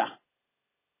coins in there.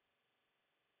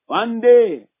 One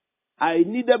day, I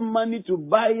needed money to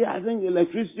buy, I think,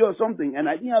 electricity or something, and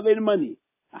I didn't have any money.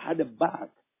 I had a bag.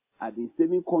 I'd been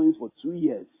saving coins for 2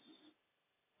 years.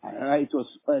 It was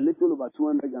a little over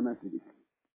 200 Ghana cedis.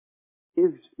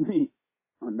 Gave me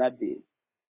on that day.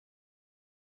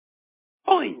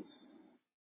 Coins.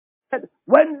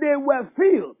 When they were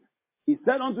filled, he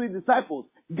said unto his disciples,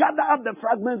 gather up the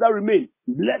fragments that remain.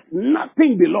 Let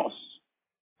nothing be lost.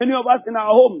 Many of us in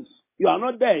our homes, you are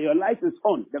not there. Your light is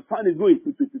on. The fan is going.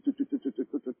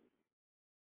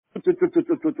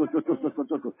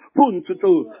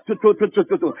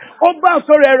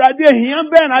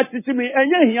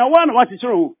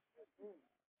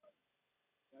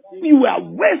 You are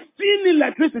wasting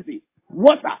electricity.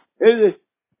 Water.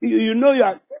 You know you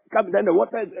are captain. The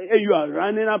water is, you are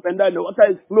running up and down. The water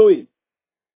is flowing.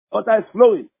 Water is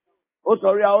flowing. Oh,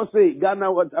 sorry, I will say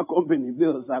Ghana Water Company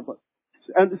bills.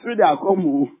 And through their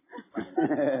common.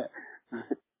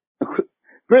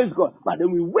 Praise God. But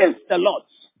then we waste a lot.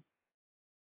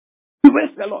 We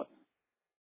waste a lot.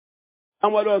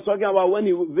 And what I was talking about when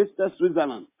he visited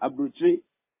Switzerland, Abruchi,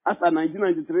 after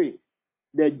 1993,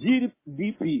 the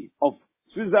GDP of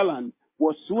Switzerland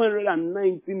was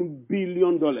 $219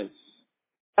 billion.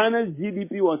 Ghana's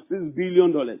GDP was $6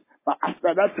 billion. But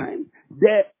after that time,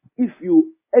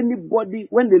 anybody,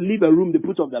 when they leave a room, they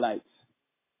put off the lights.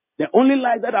 The only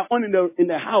lights that are on in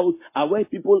the house are where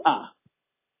people are.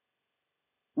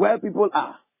 Where people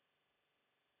are.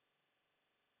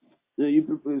 You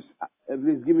people,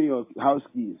 please give me your house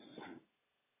keys.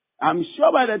 I'm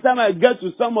sure by the time I get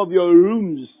to some of your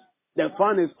rooms, the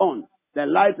fan is on, the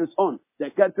light is on, the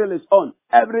kettle is on,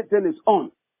 everything is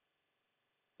on.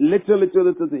 Little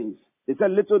things. They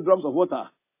said little drops of water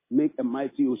make a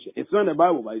mighty ocean. It's not in the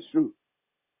Bible, but it's true.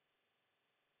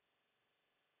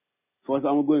 First,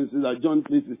 I'm going to say that John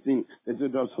 3:16, little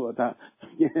drops of water.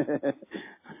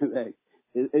 Like,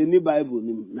 any Bible,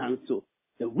 so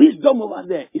the wisdom over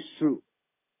there is true.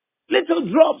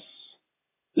 Little drops.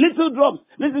 Little drops.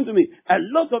 Listen to me. A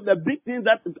lot of the big things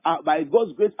that by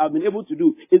God's grace I've been able to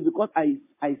do is because I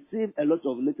save a lot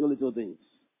of little things.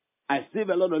 I save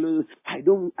a lot of little. I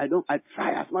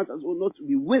try as much as well not to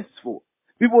be wasteful.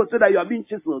 People say that you are being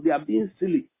chiseled. They are being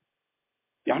silly.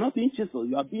 You are not being chiseled.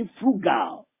 You are being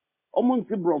frugal.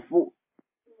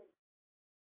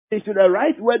 It's the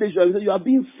right word. They should say you are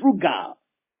being frugal.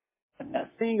 They're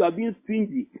saying you are being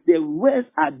stingy. The words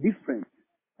are different,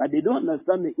 but they don't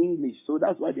understand the English, so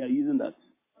that's why they are using that.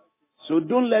 So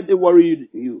don't let it worry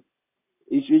you.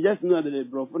 You should just know that the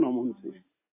prophet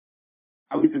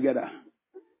are we together?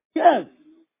 Yes.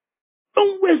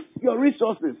 Don't waste your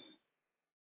resources.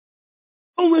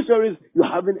 Don't waste your resources. You're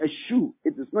having a shoe.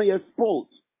 It is not yet spoiled.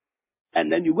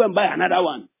 And then you go and buy another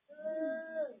one.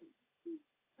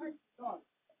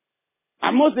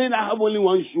 I'm not saying I have only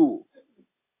one shoe.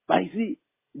 But you see,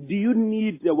 do you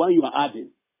need the one you are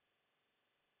adding?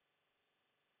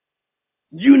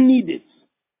 Do you need it?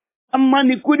 And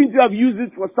money, couldn't you have used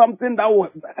it for something that will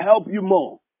help you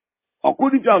more? Or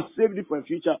couldn't you have saved it for a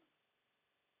future?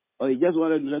 Or you just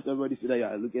wanted to let everybody see that you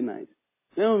are looking nice?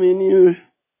 Tell me,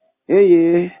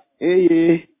 hey,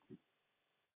 here.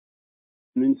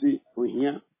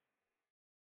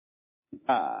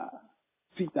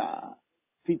 Fita.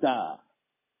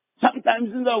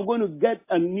 Sometimes instead of going to get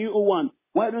a new one,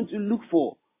 why don't you look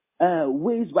for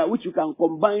ways by which you can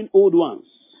combine old ones?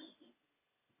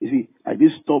 You see, I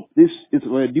just stop. This is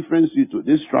for a different suit.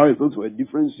 This trial is also for a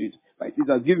different suit. But it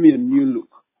has given me a new look.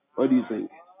 What do you think?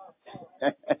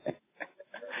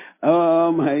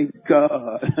 Oh my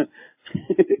God.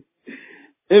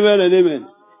 Amen and amen.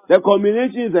 The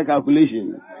combination is a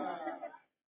calculation.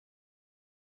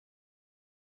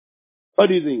 What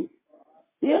do you think?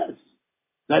 Yes.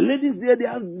 The ladies there, they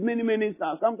have many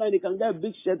styles. Sometimes they can get a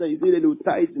big shirt and you see they will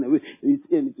tie it in a way and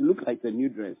it will look like a new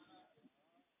dress.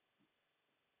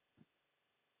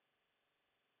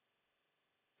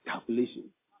 calculation.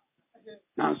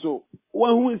 Now, so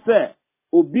when we say,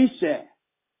 obi share,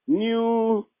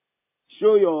 new,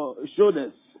 show your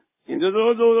shoulders. Hey, I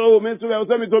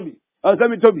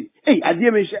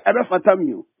didn't mention ever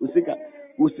fatamio.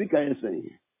 Usika is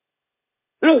saying.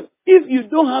 Look, if you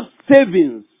don't have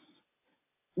savings,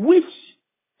 which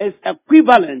is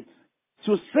equivalent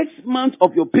to 6 months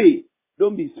of your pay,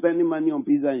 don't be spending money on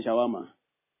pizza and shawarma.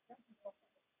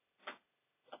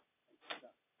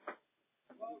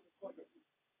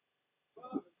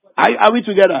 Are we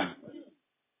together?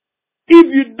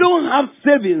 If you don't have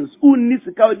savings, who needs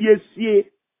to call the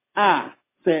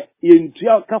say in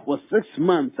 12 for 6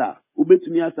 months,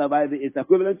 survive, it's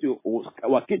equivalent to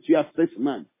what you have 6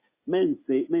 months. Men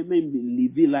say, men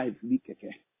live life.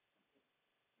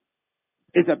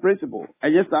 It's a principle.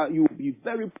 And just you will be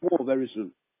very poor very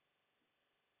soon.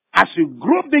 As you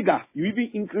grow bigger, you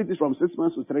even increase it from 6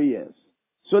 months to 3 years.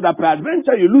 So that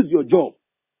peradventure you lose your job.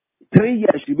 3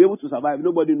 years you'll be able to survive.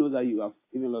 Nobody knows that you have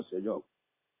even lost your job.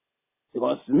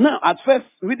 Because now, at first,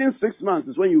 within 6 months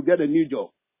is when you get a new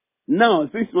job. Now,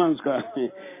 6 months,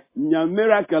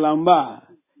 miracle and bar.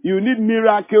 You need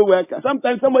miracle worker.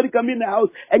 Sometimes somebody come in the house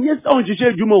and yes, on to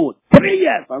share Juma 3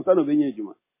 years.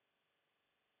 Juma.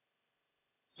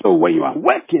 So when you are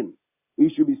working, you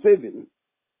should be saving.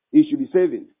 You should be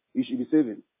saving. You should be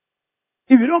saving.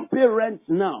 If you don't pay rent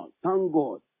now, thank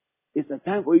God, it's a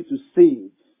time for you to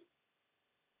save.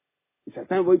 It's a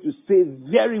time for you to save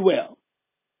very well.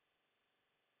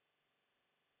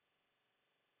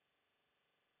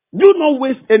 Do not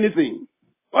waste anything.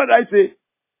 What did I say?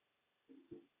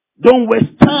 Don't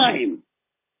waste time.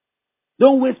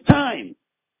 Don't waste time.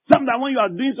 Sometimes when you are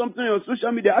doing something on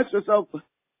social media, ask yourself,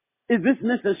 is this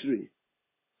necessary?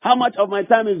 How much of my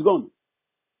time is gone?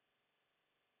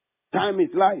 Time is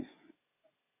life.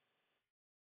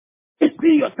 It's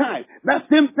still your time. That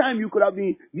same time you could have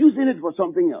been using it for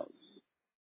something else.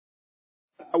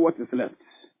 What is left?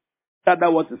 Gather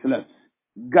what is left.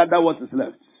 Gather what is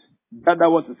left. Gather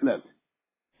what is left.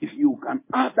 If you can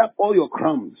add up all your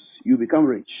crumbs, you become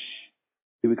rich.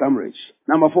 You become rich.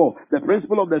 Number 4, the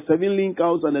principle of the 7 lean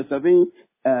cows and the 7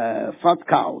 fat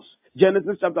cows.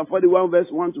 Genesis chapter 41 verse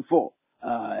 1 to 4.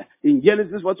 In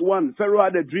Genesis 41, Pharaoh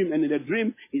had a dream, and in the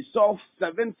dream he saw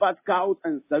 7 fat cows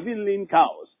and 7 lean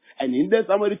cows. And in there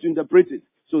somebody to interpret it.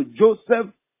 So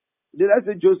Joseph, did I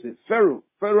say Joseph? Pharaoh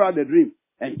had a dream.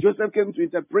 And Joseph came to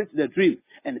interpret the dream.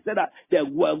 And he said that there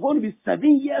were going to be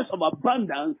 7 years of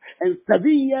abundance and 7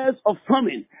 years of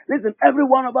famine. Listen, every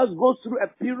one of us goes through a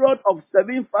period of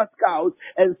 7 fat cows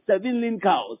and 7 lean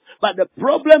cows. But the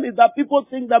problem is that people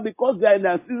think that because they are in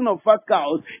a season of fat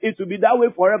cows, it will be that way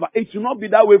forever. It will not be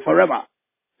that way forever.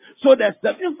 So the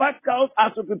 7 fat cows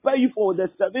are to prepare you for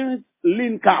the 7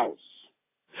 lean cows.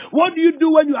 What do you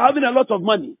do when you're having a lot of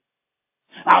money?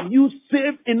 Have you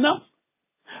saved enough?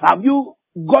 Have you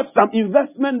got some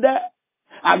investment there?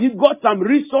 Have you got some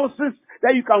resources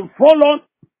that you can fall on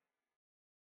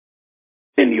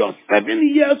in your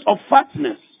 7 years of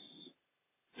fatness?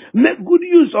 Make good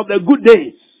use of the good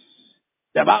days.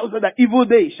 The Bible said that evil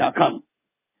days shall come.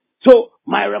 So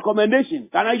my recommendation,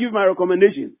 can I give my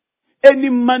recommendation? Any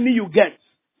money you get,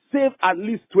 save at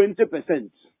least 20%.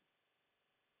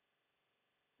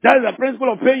 That is the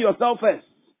principle of paying yourself first.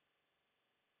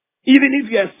 Even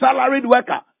if you're a salaried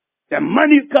worker, the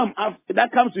money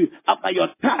that comes to you after your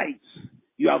tithes.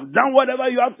 You have done whatever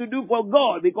you have to do for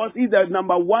God because He's the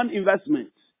number 1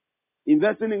 investment.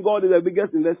 Investing in God is the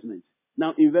biggest investment.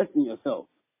 Now invest in yourself.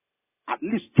 At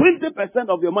least 20%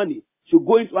 of your money should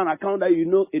go into an account that you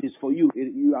know it is for you.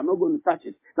 You are not going to touch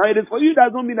it. Now it is for you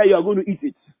does not mean that you are going to eat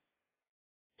it.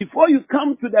 Before you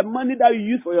come to the money that you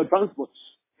use for your transport,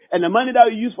 and the money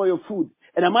that you use for your food,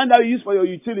 and the money that you use for your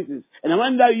utilities, and the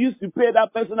money that you use to pay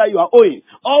that person that you are owing,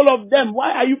 all of them,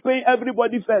 why are you paying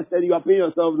everybody first and you are paying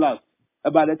yourself last?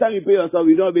 And by the time you pay yourself,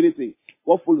 you don't have anything.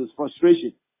 What follows?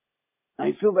 Frustration. And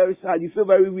you feel very sad, you feel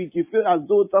very weak, you feel as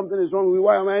though something is wrong with you.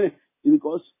 Why am I?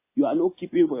 Because you are not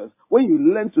keeping for yourself. When you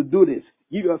learn to do this,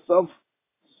 give yourself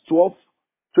 12,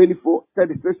 24,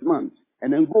 36 months,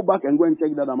 and then go back and go and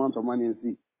check that amount of money and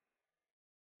see.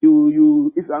 If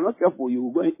you are not careful, you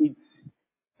will go and eat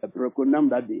a proconam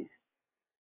that day.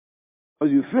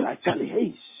 Because you feel like, Charlie,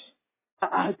 hey,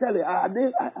 I tell you, I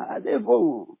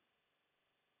for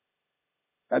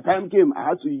the time came, I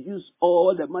had to use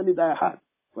all the money that I had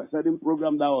for a certain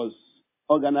program that I was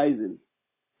organizing.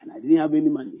 And I didn't have any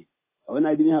money. But when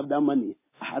I didn't have that money,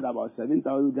 I had about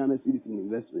 7,000 Ghana cedis in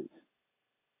investment.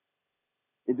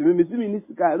 It made me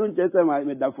see I don't just say my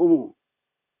medafomo.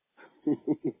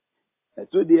 I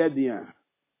told you,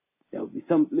 there will be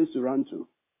some place to run to.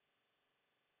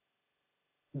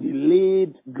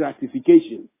 delayed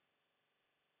gratification.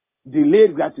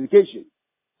 Delayed gratification.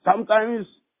 Sometimes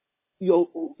you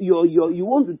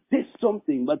want to taste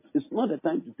something, but it's not the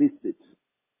time to taste it.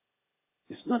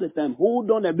 It's not the time.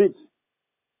 Hold on a bit.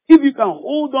 If you can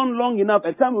hold on long enough,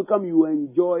 a time will come you will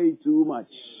enjoy too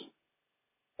much.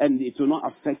 And it will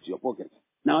not affect your pocket.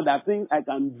 Now there are things I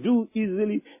can do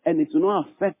easily and it will not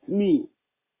affect me.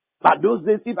 But those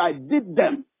days, if I did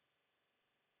them,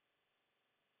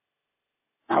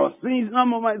 I was seeing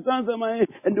some of my sons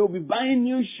and they'll be buying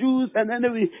new shoes and then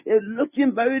they'll be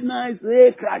looking very nice.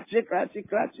 Hey, cratchy,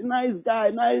 nice guy,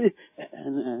 nice.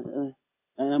 And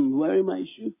I'm wearing my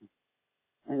shoe.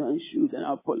 I want shoes and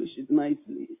I'll polish it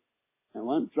nicely. I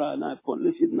want try and I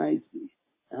polish it nicely.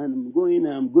 And I'm going.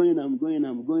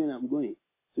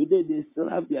 Today they still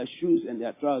have their shoes and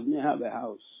their trousers. They have a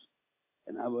house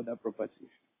and have other property.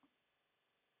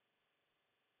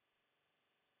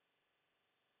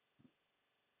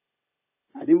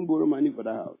 I didn't borrow money for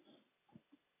the house.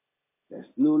 There's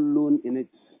no loan in it.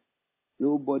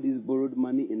 Nobody's borrowed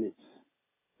money in it.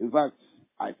 In fact,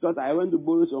 I thought I went to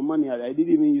borrow some money. I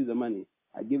didn't even use the money.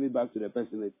 I gave it back to the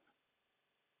person later.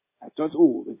 I thought,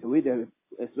 it's the way the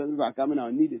expenses are coming,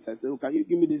 I'll need it. I said, can you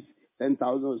give me this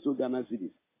 10,000 or so Ghana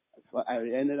cedis? I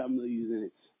ended up not using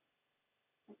it.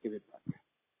 I gave it back.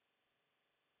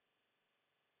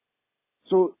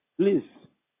 So, please,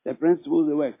 the principles,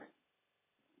 they work.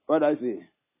 What do I say?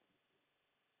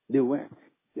 They work.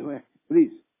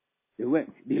 Please, they work.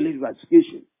 Delayed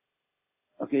gratification.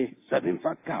 Okay, 7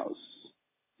 fat cows,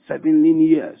 7 lean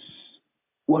years.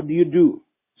 What do you do?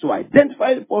 So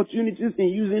identify opportunities in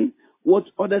using what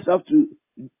others have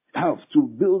to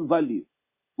build value.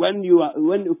 When you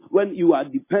are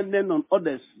dependent on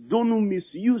others, don't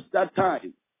misuse that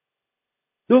time.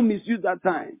 Don't misuse that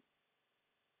time.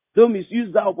 Don't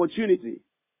misuse that opportunity.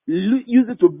 Use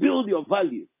it to build your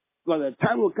value. Because the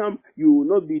time will come, you will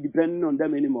not be dependent on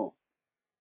them anymore.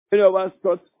 Many of us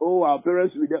thought, our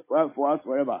parents will be there for us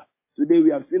forever. Today we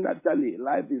have seen that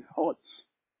life is hot.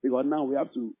 Because now we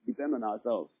have to depend on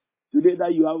ourselves. Today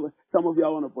that some of you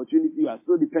have an opportunity, you are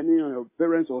still depending on your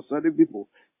parents or certain people.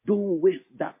 Don't waste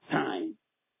that time.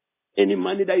 Any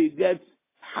money that you get,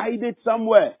 hide it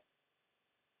somewhere.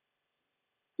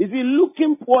 You see,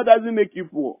 looking poor doesn't make you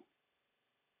poor.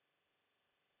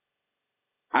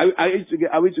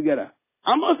 Are we together?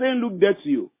 I'm not saying look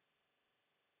dirty.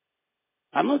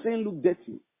 I'm not saying look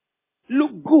dirty.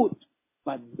 Look good,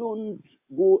 but don't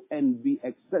go and be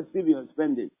excessive in your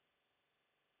spending.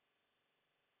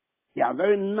 There are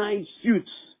very nice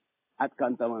suits at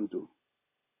Cantamanto.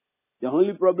 The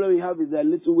only problem you have is that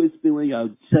little wasting when you are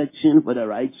searching for the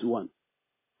right one.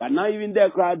 But now even their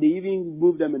crowd, they even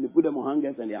move them and they put them on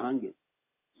hangers and they're hanging.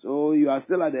 So you are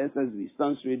still at the SSB,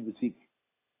 Stand Street Boutique.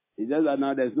 It's just that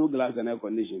now there's no glass and air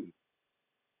conditioning.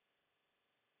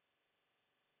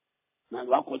 Now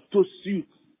what could two suits?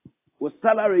 With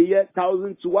salary here,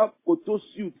 1,000 to what could two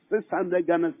suits? 600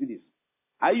 Ghana cedis.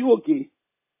 Are you okay?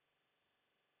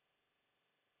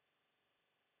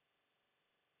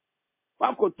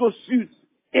 What could two suits?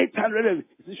 800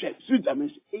 suits,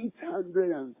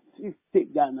 850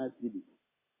 Ghana cedis.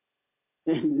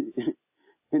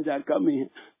 And I come in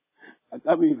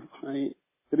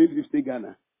 350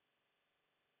 Ghana.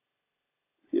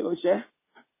 See, Oshe?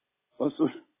 Also,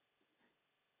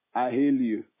 I hail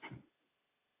you.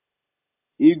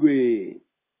 Igwe.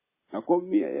 I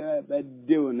come here, bad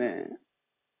deal,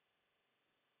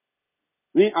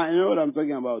 Me, I know what I'm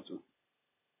talking about.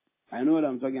 I know what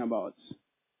I'm talking about.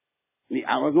 Me,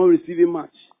 I was not receiving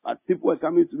much, but people were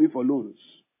coming to me for loans.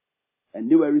 And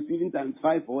they were receiving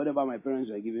 ×5 for whatever my parents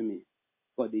were giving me.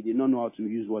 But they did not know how to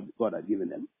use what God had given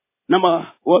them. Number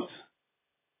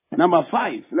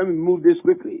 5. Let me move this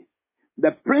quickly.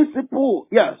 The principle,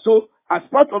 so as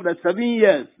part of the 7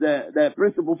 years, the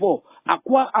principle 4,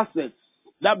 acquire assets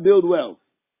that build wealth.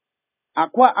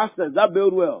 Acquire assets that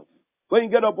build wealth. When you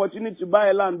get opportunity to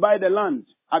buy the land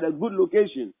at a good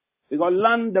location. Because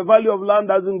the value of land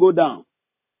doesn't go down.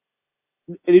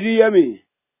 Did you hear me?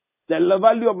 The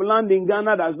value of land in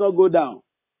Ghana does not go down.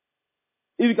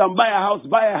 If you can buy a house,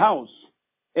 buy a house.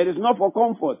 It is not for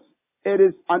comfort. It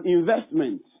is an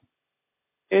investment.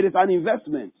 It is an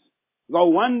investment.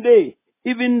 Because one day,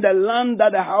 even the land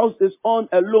that the house is on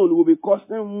alone will be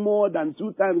costing more than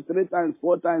 2 times, 3 times,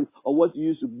 4 times of what you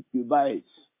used to buy it.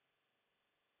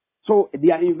 So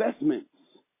they are investments.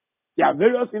 There are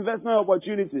various investment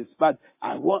opportunities, but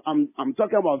I'm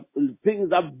talking about things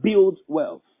that build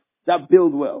wealth. That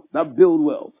build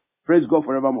wealth. Praise God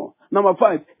forevermore. Number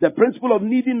 5, the principle of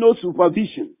needing no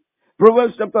supervision.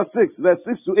 Proverbs chapter 6, verse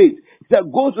 6 to 8. It says,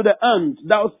 go to the ant,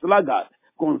 thou sluggard.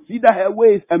 Consider her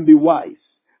ways and be wise,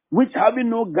 which having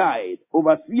no guide,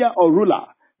 overseer or ruler,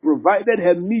 provided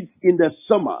her meat in the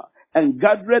summer and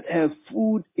gathered her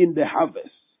food in the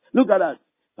harvest. Look at that.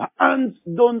 The ants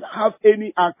don't have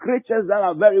any, are creatures that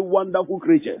are very wonderful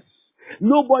creatures.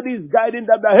 Nobody is guiding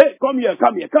them that, hey, come here,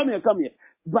 come here, come here, come here.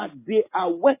 But they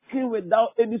are working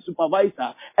without any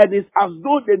supervisor, and it's as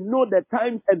though they know the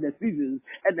times and the seasons,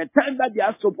 and the time that they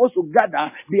are supposed to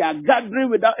gather, they are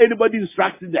gathering without anybody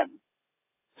instructing them.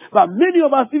 But many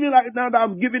of us, even right now that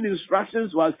I'm giving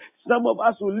instructions to us, some of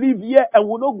us will live here and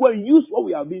will not go and use what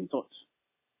we have been taught.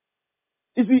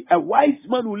 You see, a wise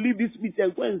man will leave this meeting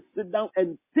and go and sit down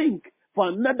and think for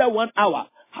another 1 hour.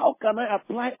 How can I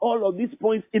apply all of these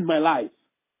points in my life?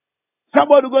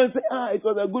 Somebody will go and say, it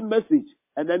was a good message.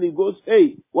 And then he goes,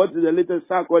 hey, what is the latest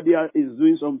Sarkodia is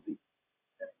doing something?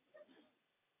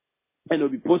 And he'll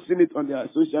be posting it on their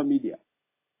social media.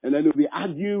 And then he'll be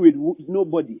arguing with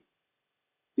nobody.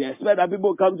 They expect that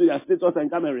people come to their status and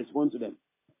come and respond to them.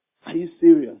 Are you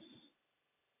serious?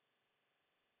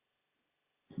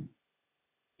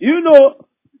 You know,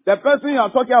 the person you are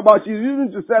talking about, she's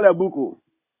using to sell a book.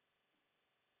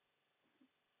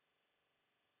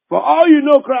 For all you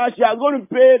know, Crash, you are going to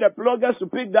pay the pluggers to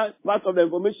pick that part of the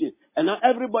information. And now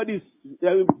everybody's,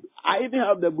 I even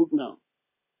have the book now.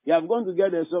 You have gone to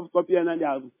get a soft copy and then they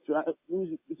have tried,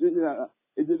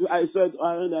 I saw it,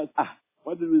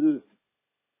 what did we do?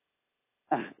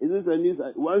 Is this a news?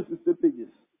 160 pages.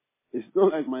 It's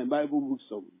not like my Bible book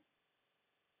some.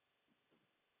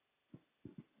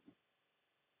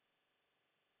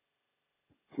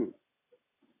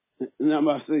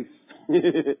 Number 6.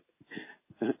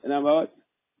 Number what?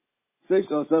 6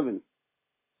 or 7?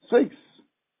 6.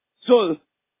 So,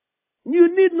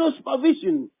 you need no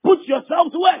supervision. Put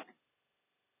yourself to work.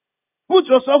 Put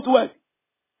yourself to work.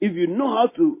 If you know how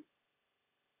to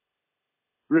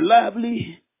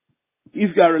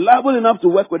if you are reliable enough to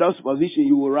work without supervision,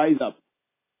 you will rise up.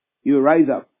 You will rise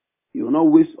up. You will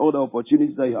not waste all the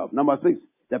opportunities that you have. Number 6,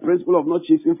 the principle of not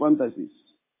chasing fantasies.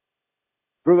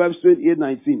 Proverbs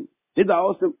 28:19. These are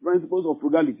also principles of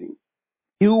frugality.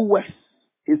 He who works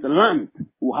his land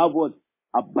will have what?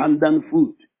 Abundant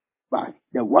food. But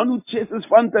the one who chases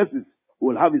fantasies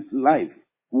will have his life,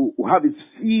 will have his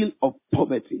feel of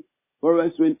poverty.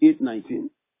 Proverbs 28:19.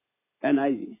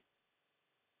 NIV.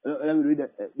 Let me read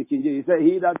the King James. He said,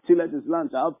 he that tilleth his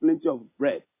land shall have plenty of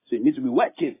bread. So he needs to be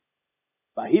working.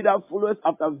 But he that followeth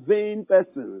after vain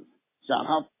persons shall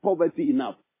have poverty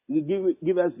enough.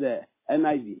 Give us the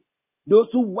NIV. Those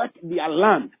who work their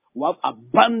land will have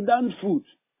abundant food.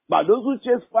 But those who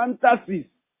chase fantasies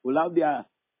will have their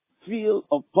feel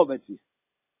of poverty.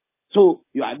 So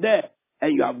you are there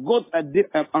and you have got an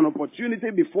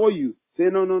opportunity before you. Say,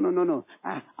 no.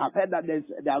 I've heard that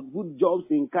there are good jobs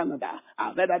in Canada.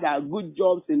 I've heard that there are good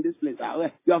jobs in this place.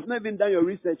 You have not even done your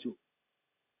research.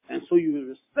 And so you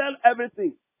will sell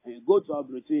everything. And you go to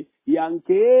Abrete,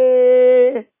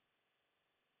 Yankee.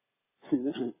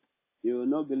 You will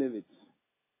not believe it.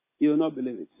 You will not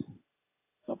believe it.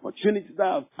 The opportunities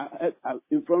that are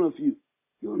in front of you,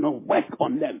 you will not work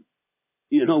on them.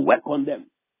 You will not work on them.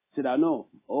 Say that, no.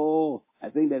 Oh, I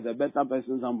think there's a better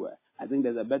person somewhere. I think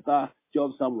there's a better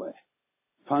job somewhere.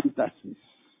 Fantasies.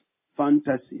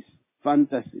 Fantasies.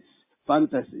 Fantasies.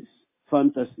 Fantasies.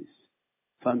 Fantasies.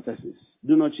 Fantasies.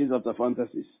 Do not chase after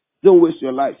fantasies. Don't waste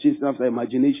your life chasing after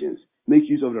imaginations. Make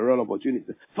use of the real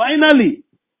opportunities. Finally,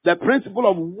 the principle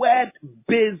of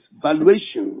word-based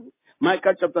valuation.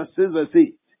 Micah chapter 6 verse 8.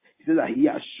 He says that he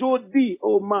has showed thee,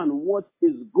 O man, what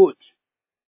is good.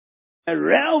 The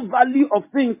real value of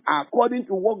things are according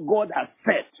to what God has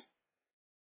said.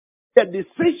 The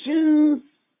decisions,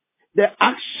 the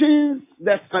actions,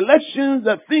 the selections,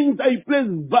 the things that you place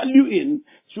value in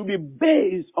should be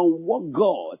based on what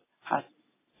God has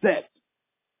said.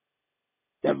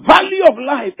 The value of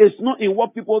life is not in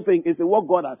what people think, it's in what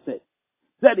God has said.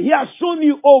 That he has shown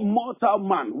you, oh mortal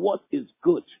man, what is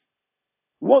good.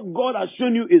 What God has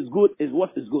shown you is good is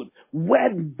what is good.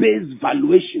 Word-based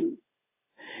valuation.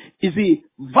 You see,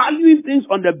 valuing things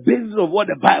on the basis of what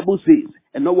the Bible says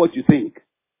and not what you think.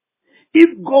 If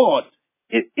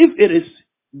it is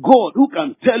God who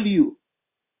can tell you,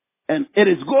 and it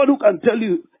is God who can tell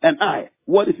you and I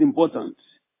what is important,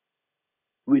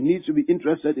 we need to be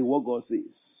interested in what God says.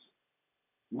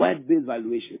 Word-based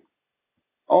valuation.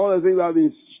 All the things I've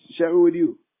been sharing with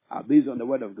you are based on the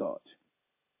Word of God.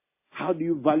 How do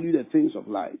you value the things of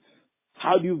life?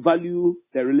 How do you value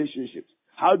the relationships?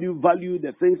 How do you value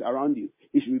the things around you?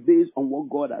 It should be based on what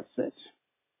God has said.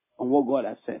 On what God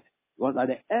has said. Because at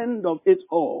the end of it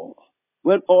all,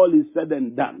 when all is said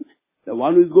and done, the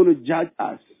one who is going to judge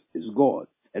us is God.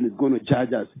 and is going to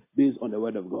judge us based on the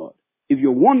word of God. If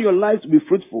you want your life to be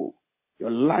fruitful,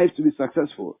 your life to be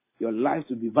successful, your life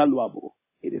to be valuable,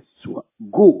 it is to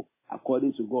go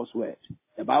according to God's word.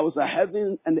 The Bible says,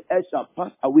 heaven and the earth shall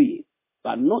pass away,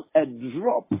 but not a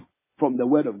drop from the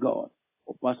word of God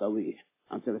will pass away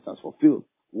until it has fulfilled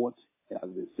what it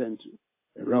has been sent to.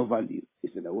 The real value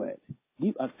is in the word.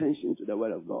 Give attention to the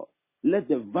word of God. Let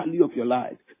the value of your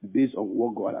life be based on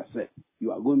what God has said.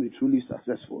 You are going to be truly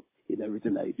successful in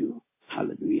everything that you do.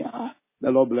 Hallelujah. The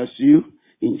Lord bless you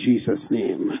in Jesus'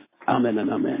 name. Amen and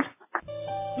amen.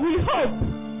 We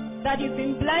hope that you've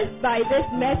been blessed by this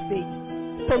message.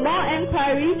 For more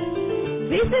enquiries,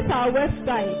 visit our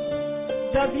website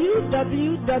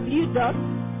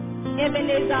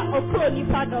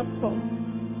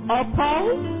www.ebenezerokronipa.com or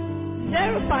call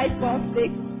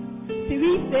 0546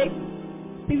 36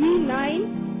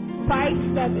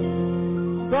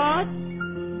 3957. God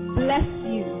bless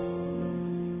you.